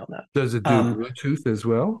things around that. Does it do Um, Bluetooth as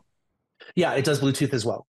well yeah, it does Bluetooth as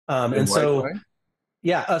well. and And so Wi-Fi?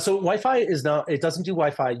 yeah, so Wi-Fi is not. It doesn't do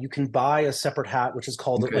Wi-Fi. You can buy a separate hat, which is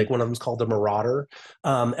called Okay. like one of them is called the Marauder,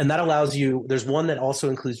 and that allows you. There's one that also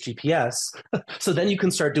includes GPS. So then you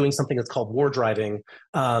can start doing something that's called war driving,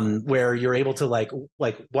 where you're able to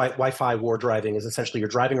Wi-Fi war driving is essentially you're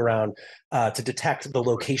driving around to detect the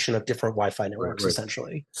location of different Wi-Fi Right. networks, Right.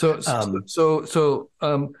 essentially. So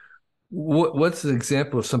Um, what's an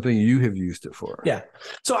example of something you have used it for? Yeah.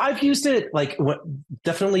 So I've used it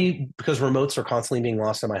definitely because remotes are constantly being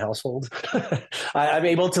lost in my household. I'm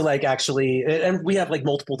able to like actually, and we have like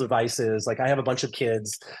multiple devices. Like I have a bunch of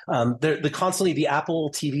kids. The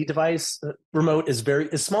Apple TV device remote is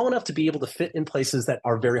small enough to be able to fit in places that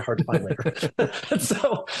are very hard to find later.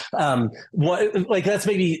 So that's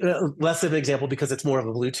maybe less of an example because it's more of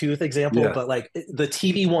a Bluetooth example, Yeah. but like the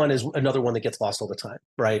TV one is another one that gets lost all the time,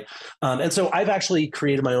 right? And so I've actually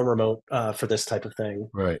created my own remote for this type of thing.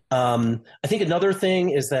 Right. I think another thing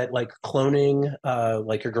is that like cloning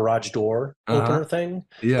like your garage door Uh-huh. opener thing.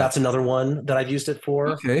 Yeah. That's another one that I've used it for.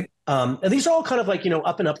 Okay. And these are all kind of like,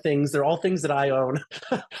 up and up things. They're all things that I own.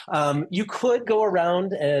 You could go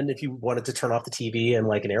around and if you wanted to turn off the TV in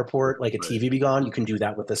like an airport, like a Right. TV be gone, you can do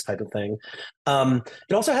that with this type of thing.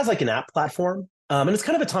 It also has like an app platform. And it's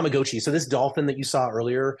kind of a Tamagotchi. So this dolphin that you saw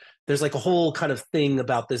earlier, there's like a whole kind of thing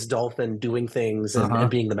about this dolphin doing things and Uh-huh.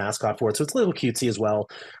 being the mascot for it. So it's a little cutesy as well.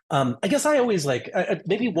 I guess I always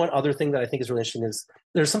maybe one other thing that I think is really interesting is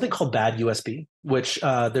there's something called bad USB, which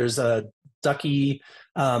there's a Ducky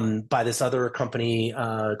by this other company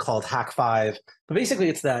called Hack5. But basically,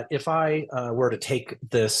 it's that if I were to take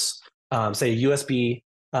this, say, a USB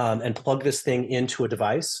and plug this thing into a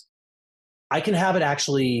device, I can have it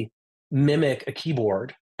actually mimic a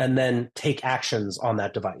keyboard and then take actions on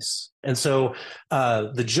that device. And so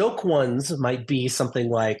the joke ones might be something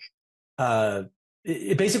like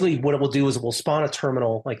basically what it will do is it will spawn a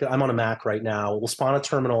terminal. Like I'm on a Mac right now, it will spawn a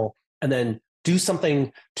terminal and then do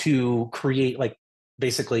something to create like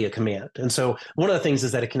basically a command. And so one of the things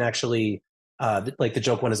is that it can actually like the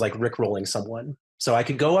joke one is like Rick rolling someone. So I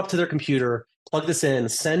could go up to their computer, plug this in,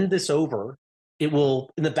 send this over. It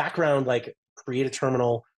will in the background like create a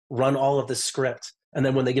terminal, run all of this script, and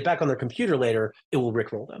then when they get back on their computer later, it will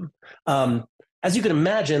rickroll them. as you can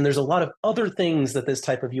imagine, there's a lot of other things that this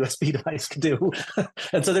type of USB device can do.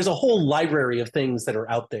 And so there's a whole library of things that are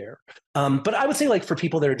out there. But I would say, like, for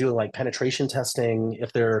people that are doing like penetration testing,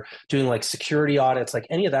 if they're doing like security audits, like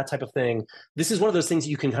any of that type of thing, this is one of those things that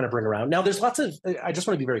you can kind of bring around. Now, there's lots of, I just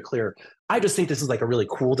want to be very clear. I just think this is like a really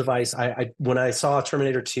cool device. When I saw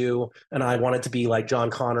Terminator 2 and I wanted to be like John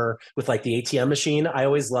Connor with like the ATM machine, I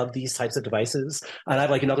always love these types of devices. And I have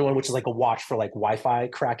like another one, which is like a watch for like Wi-Fi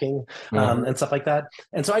cracking Uh-huh. and stuff like that.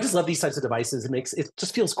 And so I just love these types of devices. It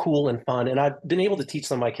just feels cool and fun. And I've been able to teach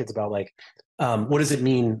some of my kids about like, what does it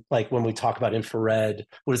mean like when we talk about infrared?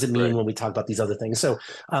 What does it mean Right. when we talk about these other things? So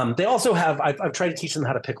they also have, I've tried to teach them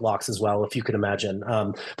how to pick locks as well, if you can imagine.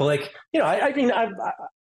 But like, I mean,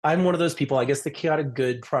 I'm one of those people, I guess the chaotic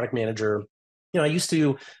good product manager. I used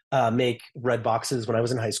to make red boxes when I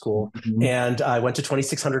was in high school, Mhm. and I went to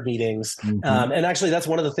 2,600 meetings. Mhm. And actually, that's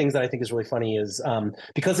one of the things that I think is really funny is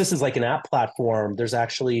because this is like an app platform, there's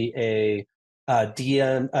actually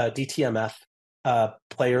DTMF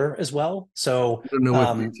player as well. I don't know what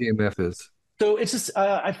Um, DTMF is. so it's just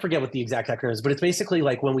I forget what the exact acronym is, but it's basically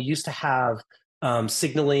like when we used to have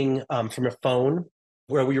signaling from a phone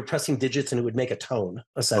where we were pressing digits and it would make a tone,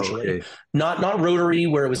 Oh, essentially. okay. Not rotary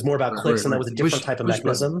where it was more about Right, clicks right, and that right. was a different Push type of push button.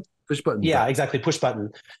 mechanism. Push button Yeah, type. exactly. Push button.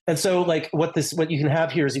 And so like what you can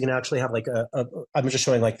have here is you can actually have like I'm just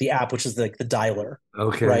showing like the app, which is like the dialer,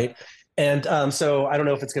 Okay. right? And so I don't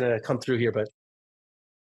know if it's going to come through here, but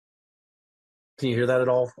can you hear that at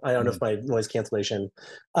all? I don't know if my noise cancellation.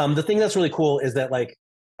 The thing that's really cool is that like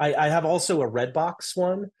I have also a red box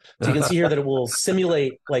one. So you can see here that it will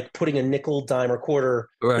simulate like putting a nickel, dime, or quarter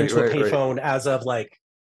Right, into a right, right. payphone as of like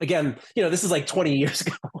again, this is like 20 years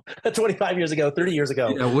ago, 25 years ago, 30 years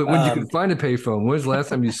ago. Yeah, when you can find a payphone. When's the last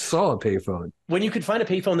time you saw a payphone? When you could find a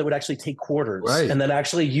payphone that would actually take quarters Right. and then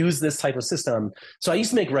actually use this type of system. So I used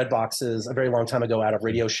to make red boxes a very long time ago out of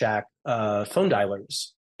Radio Shack phone dialers.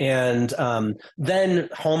 And then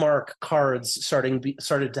Hallmark cards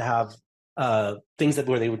started to have things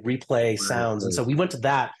where they would replay Right, sounds. And right. so we went to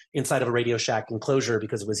that inside of a Radio Shack enclosure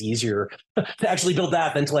because it was easier to actually build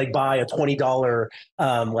that than to like buy a $20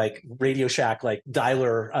 like Radio Shack like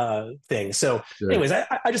dialer thing. So Sure. anyways,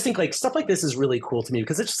 I just think like stuff like this is really cool to me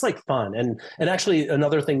because it's just like fun. And actually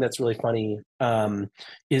another thing that's really funny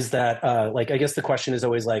is that like I guess the question is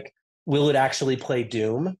always like, will it actually play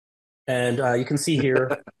Doom? And you can see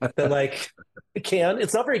here that like it can.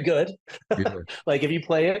 It's not very good. Yeah. Like if you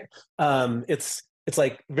play it, it's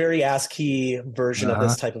like very ASCII version of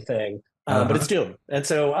this Uh-huh. type of thing. But Uh-huh. it's Doom. And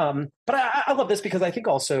so but I love this because I think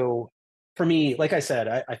also for me, like I said,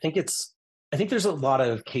 I think there's a lot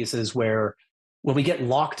of cases where when we get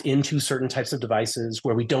locked into certain types of devices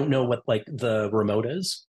where we don't know what like the remote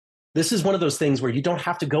is, this is one of those things where you don't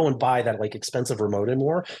have to go and buy that like expensive remote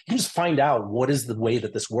anymore. You can just find out what is the way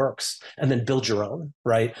that this works and then build your own,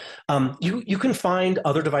 right? You can find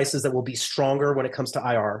other devices that will be stronger when it comes to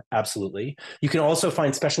IR, absolutely. You can also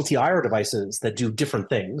find specialty IR devices that do different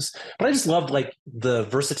things. But I just loved like the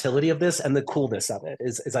versatility of this and the coolness of it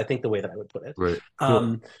is I think the way that I would put it. Right. Cool.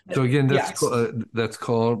 Um, So again, yes, that's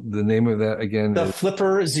called the name of that again the is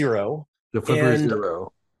Flipper Zero. the Flipper And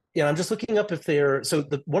Zero. yeah, I'm just looking up if they're so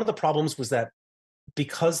one of the problems was that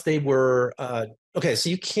because they were okay, so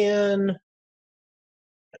It's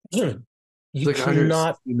you like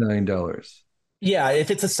cannot $169. yeah,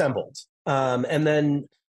 if it's assembled. And then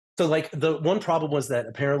so like the one problem was that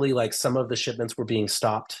apparently like some of the shipments were being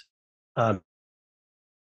stopped. Um,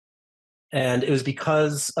 and it was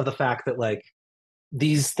because of the fact that like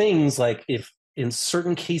these things like if in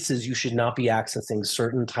certain cases you should not be accessing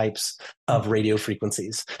certain types of radio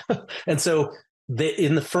frequencies. And so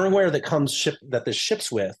in the firmware that this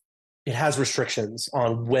ships with, it has restrictions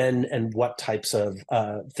on when and what types of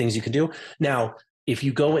things you can do. Now, if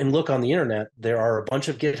you go and look on the internet, there are a bunch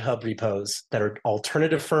of GitHub repos that are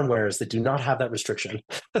alternative firmwares that do not have that restriction.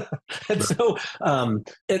 And so and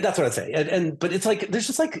that's what I'd say. But it's like there's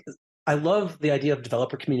just like I love the idea of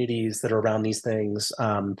developer communities that are around these things.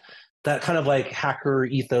 That kind of like hacker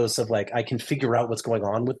ethos of like I can figure out what's going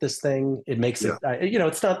on with this thing. It makes Yeah. it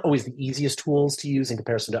it's not always the easiest tools to use in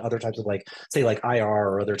comparison to other types of like say like IR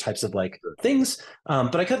or other types of like things.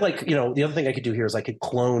 But I could like the other thing I could do here is I could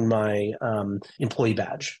clone my employee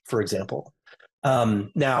badge, for example.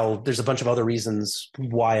 Now, there's a bunch of other reasons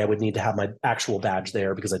why I would need to have my actual badge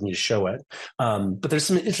there because I'd need to show it. But there's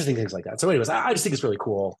some interesting things like that. So, anyways, I just think it's really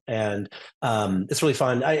cool and it's really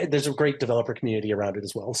fun. There's a great developer community around it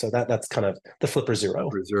as well. So that's kind of the Flipper Zero.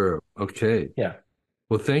 Flipper Zero. Okay. Yeah,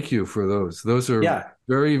 Well, thank you for those. Those are yeah,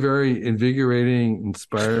 very, very invigorating,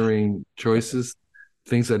 inspiring choices.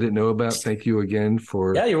 things I didn't know about. Thank you again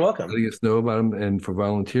for Yeah, you're welcome. letting us know about them and for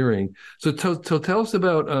volunteering. So tell us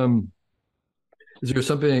about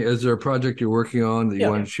is there a project you're working on that you Yeah.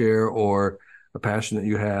 want to share, or a passion that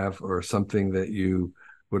you have, or something that you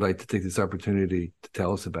would like to take this opportunity to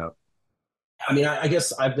tell us about? I mean, I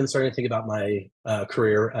guess I've been starting to think about my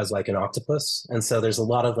career as like an octopus. And so there's a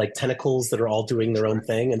lot of like tentacles that are all doing their own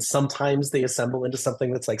thing. And sometimes they assemble into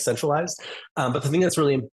something that's like centralized. But the thing that's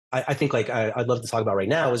really, I think like I'd love to talk about right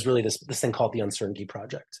now is really this thing called the Uncertainty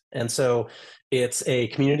Project. And so it's a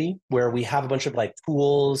community where we have a bunch of like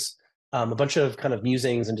tools, a bunch of kind of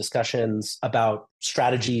musings and discussions about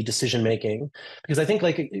strategy, decision making, because I think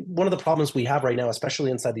like one of the problems we have right now,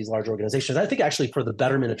 especially inside these large organizations, I think actually for the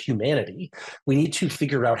betterment of humanity, we need to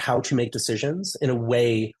figure out how to make decisions in a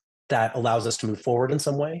way that allows us to move forward in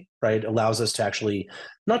some way, right? Allows us to actually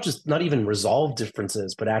not even resolve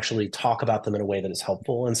differences, but actually talk about them in a way that is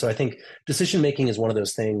helpful. And so I think decision making is one of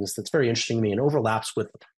those things that's very interesting to me and overlaps with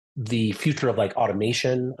the future of like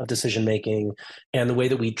automation of decision making and the way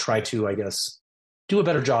that we try to, I guess, do a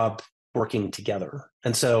better job working together.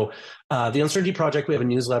 And so the Uncertainty Project, we have a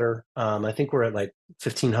newsletter. I think we're at like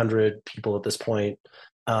 1,500 people at this point.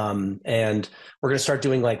 And we're going to start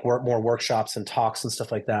doing like more workshops and talks and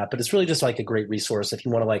stuff like that. But it's really just like a great resource if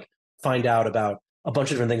you want to like find out about a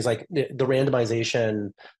bunch of different things, like the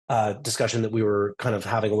randomization discussion that we were kind of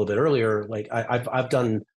having a little bit earlier. Like I've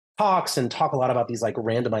done talks and talk a lot about these like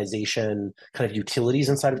randomization kind of utilities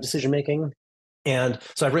inside of decision making. And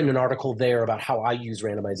so I've written an article there about how I use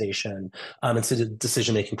randomization instead of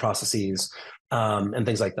decision-making processes and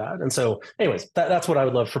things like that. And so, anyways, that's what I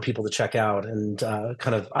would love for people to check out. And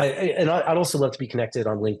I'd also love to be connected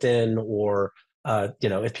on LinkedIn or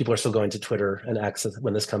if people are still going to Twitter and X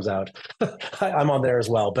when this comes out, I'm on there as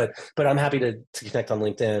well. But I'm happy to connect on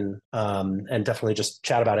LinkedIn and definitely just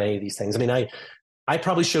chat about any of these things. I mean, I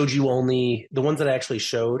probably showed you only the ones that I actually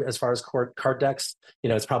showed as far as card decks.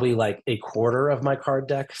 It's probably like a quarter of my card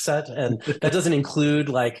deck set. And that doesn't include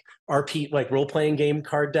like RP, like role playing game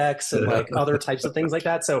card decks and like other types of things like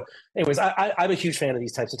that. So, anyways, I'm a huge fan of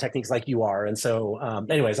these types of techniques like you are. And so,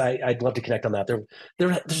 anyways, I'd love to connect on that.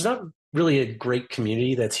 There's not really a great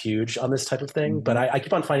community that's huge on this type of thing, but I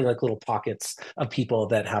keep on finding like little pockets of people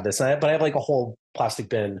that have this. But I have like a whole plastic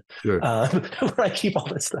bin Sure. where I keep all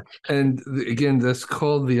this stuff. And again, that's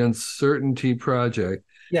called the Uncertainty Project.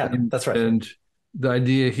 Yeah, that's right. And the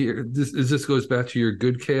idea here, this goes back to your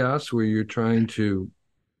good chaos, where you're trying to,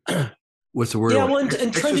 what's the word? Yeah, well, and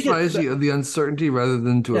trying to Exercise the uncertainty rather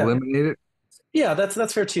than to yeah, eliminate it. yeah,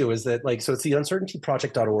 that's fair too. Is that like so? It's the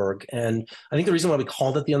uncertaintyproject.org, and I think the reason why we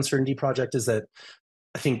called it the Uncertainty Project is that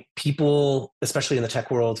I think people, especially in the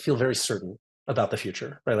tech world, feel very certain about the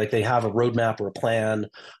future, right? Like they have a roadmap or a plan.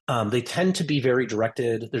 They tend to be very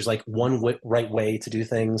directed. There's like one right way to do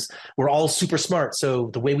things. We're all super smart.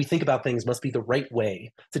 So the way we think about things must be the right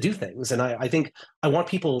way to do things. And I think I want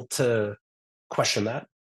people to question that.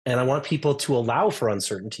 And I want people to allow for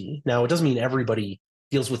uncertainty. Now, it doesn't mean everybody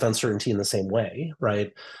deals with uncertainty in the same way,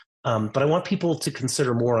 right? But I want people to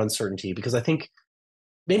consider more uncertainty because I think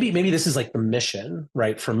maybe this is like the mission,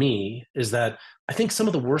 right? For me, is that I think some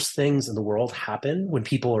of the worst things in the world happen when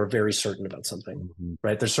people are very certain about something,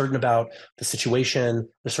 right? They're certain about the situation,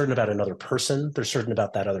 they're certain about another person, they're certain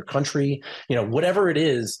about that other country, whatever it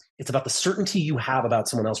is, it's about the certainty you have about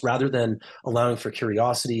someone else rather than allowing for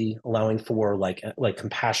curiosity, allowing for like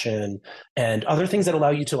compassion and other things that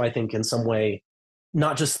allow you to, I think, in some way,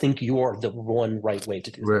 not just think you're the one right way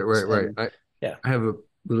to do things. Right. I have a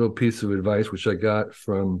little piece of advice which I got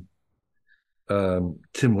from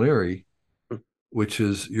Tim Leary, which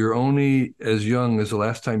is you're only as young as the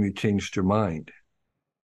last time you changed your mind.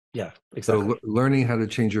 Yeah, exactly. So learning how to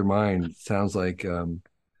change your mind sounds like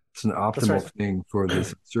it's an optimal thing for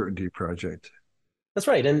this Uncertainty Project. That's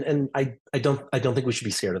right, and I don't think we should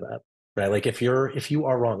be scared of that, right? Like if you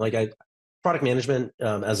are wrong, like product management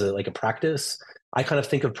as a practice, I kind of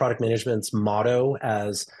think of product management's motto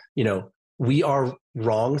as we are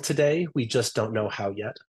wrong today, we just don't know how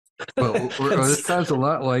yet. Well, it sounds a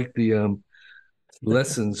lot like the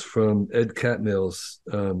lessons from Ed Catmull's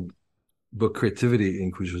book Creativity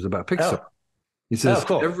Inc., which was about Pixar. He says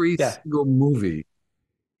cool. Every single movie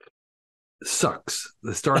sucks.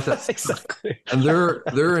 The start that exactly, and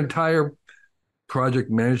their entire project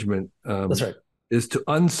management that's right, is to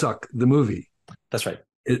unsuck the movie. That's right.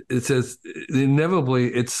 It says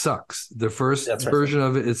inevitably it sucks. The first version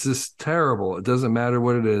of it is just terrible. It doesn't matter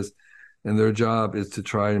what it is, and their job is to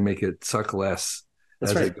try and make it suck less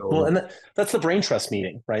That's as they right. go Well, along. and that's the brain trust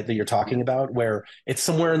meeting, right? That you're talking about, where it's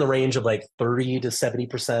somewhere in the range of like 30 to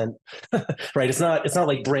 70%, right? It's not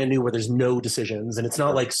like brand new where there's no decisions, and it's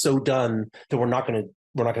not like so done that we're not going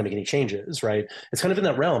to make any changes, right? It's kind of in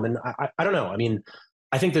that realm. And I don't know. I mean,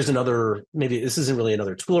 I think there's another, maybe this isn't really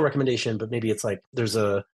another tool recommendation, but maybe it's like there's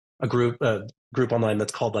a group online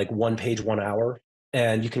that's called like 1 page, 1 hour.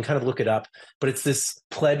 And you can kind of look it up, but it's this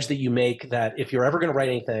pledge that you make that if you're ever going to write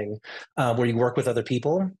anything where you work with other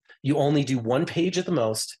people, you only do 1 page at the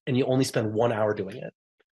most, and you only spend 1 hour doing it.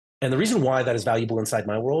 And the reason why that is valuable inside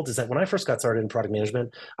my world is that when I first got started in product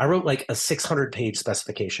management, I wrote like a 600-page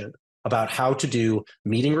specification about how to do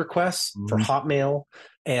meeting requests for Hotmail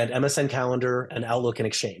and MSN Calendar and Outlook and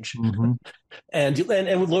Exchange. Mm-hmm. And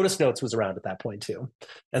Lotus Notes was around at that point too.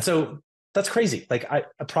 And so that's crazy. Like I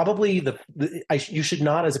probably you should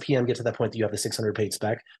not as a PM get to that point that you have the 600-page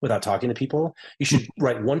spec without talking to people. You should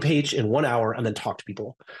write 1 page in 1 hour and then talk to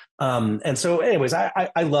people. And so anyways,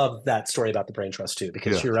 I love that story about the brain trust too,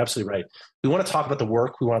 because you're absolutely right. We want to talk about the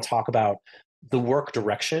work. We want to talk about the work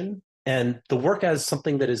direction and the work as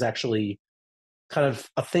something that is actually kind of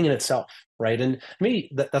a thing in itself, right? And maybe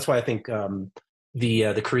that's why I think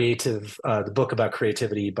the book about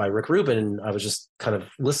creativity by Rick Rubin, I was just kind of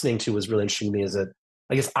listening to, was really interesting to me. Is that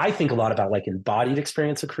I guess I think a lot about like embodied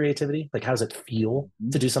experience of creativity, like how does it feel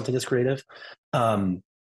to do something that's creative?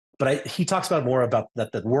 But he talks about more about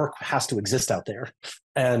that the work has to exist out there,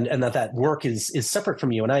 and that work is separate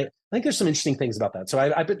from you. And I think there's some interesting things about that. So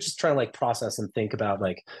I've been just trying to like process and think about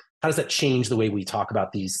like how does that change the way we talk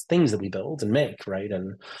about these things that we build and make, right?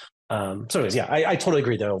 And so anyways, yeah, I totally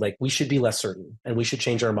agree though. Like we should be less certain and we should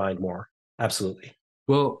change our mind more. Absolutely.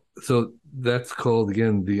 Well, so that's called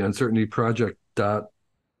again the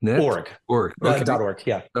uncertaintyproject.net. Org. Okay. .org.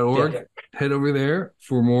 Yeah. .org. Yeah. Head over there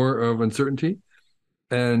for more of uncertainty.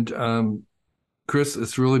 And Chris,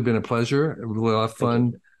 it's really been a pleasure. It was a lot of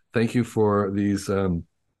fun. Thank you for these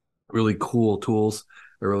really cool tools.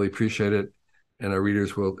 I really appreciate it. And our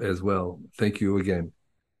readers will as well. Thank you again.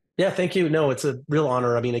 Yeah, thank you. No, it's a real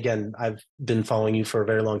honor. I mean, again, I've been following you for a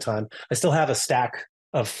very long time. I still have a stack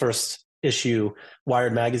of first issue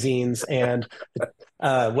Wired magazines and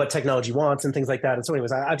what technology wants and things like that. And so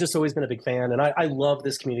anyways, I've just always been a big fan, and I love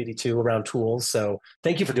this community too around tools. So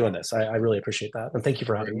thank you for doing this. I really appreciate that. And thank you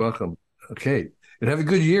for having me. You're welcome. Okay. And have a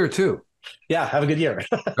good year too. Yeah, have a good year.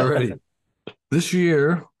 Alrighty. This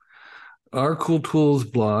year, our Cool Tools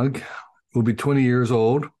blog will be 20 years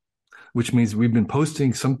old, which means we've been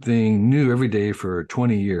posting something new every day for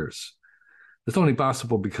 20 years. It's only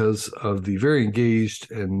possible because of the very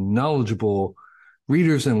engaged and knowledgeable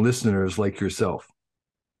readers and listeners like yourself.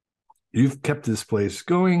 You've kept this place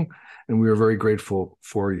going, and we are very grateful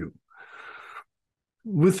for you.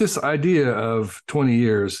 With this idea of 20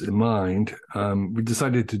 years in mind, we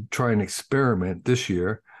decided to try an experiment this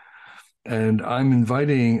year, and I'm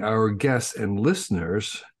inviting our guests and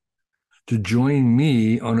listeners to join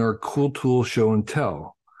me on our Cool Tool Show and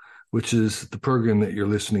Tell, which is the program that you're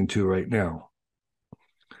listening to right now.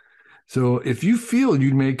 So if you feel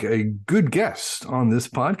you'd make a good guest on this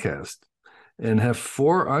podcast and have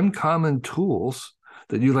 4 uncommon tools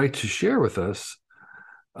that you'd like to share with us,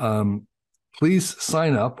 please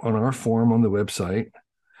sign up on our form on the website,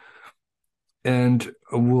 and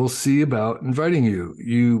we'll see about inviting you.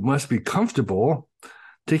 You must be comfortable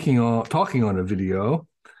talking on a video,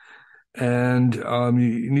 and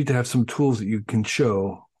you need to have some tools that you can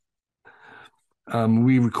show.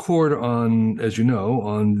 We record on, as you know,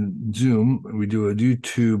 on Zoom. We do a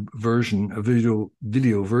YouTube version, a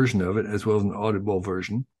video version of it, as well as an audible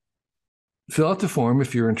version. Fill out the form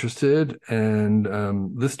if you're interested, and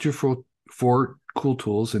list your 4 cool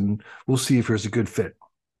tools, and we'll see if there's a good fit.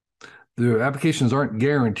 The applications aren't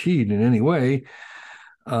guaranteed in any way,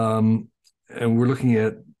 and we're looking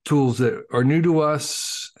at tools that are new to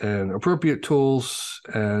us and appropriate tools,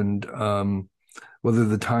 and whether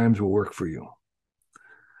the times will work for you.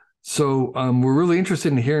 So we're really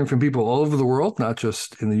interested in hearing from people all over the world, not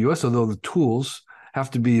just in the US, although the tools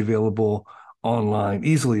have to be available online,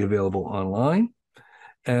 easily available online.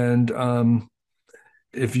 And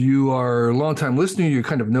if you are a longtime listener, you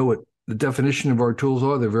kind of know what the definition of our tools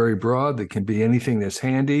are. They're very broad. They can be anything that's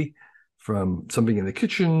handy, from something in the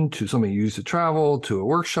kitchen to something you use to travel, to a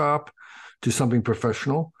workshop, to something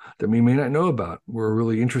professional that we may not know about. We're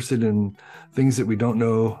really interested in things that we don't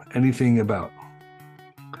know anything about.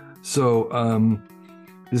 So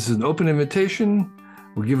this is an open invitation.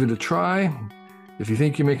 We'll give it a try. If you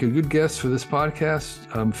think you make a good guest for this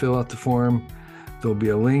podcast, fill out the form. There'll be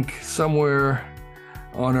a link somewhere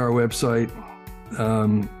on our website,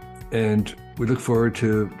 and we look forward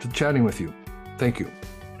to chatting with you. Thank you.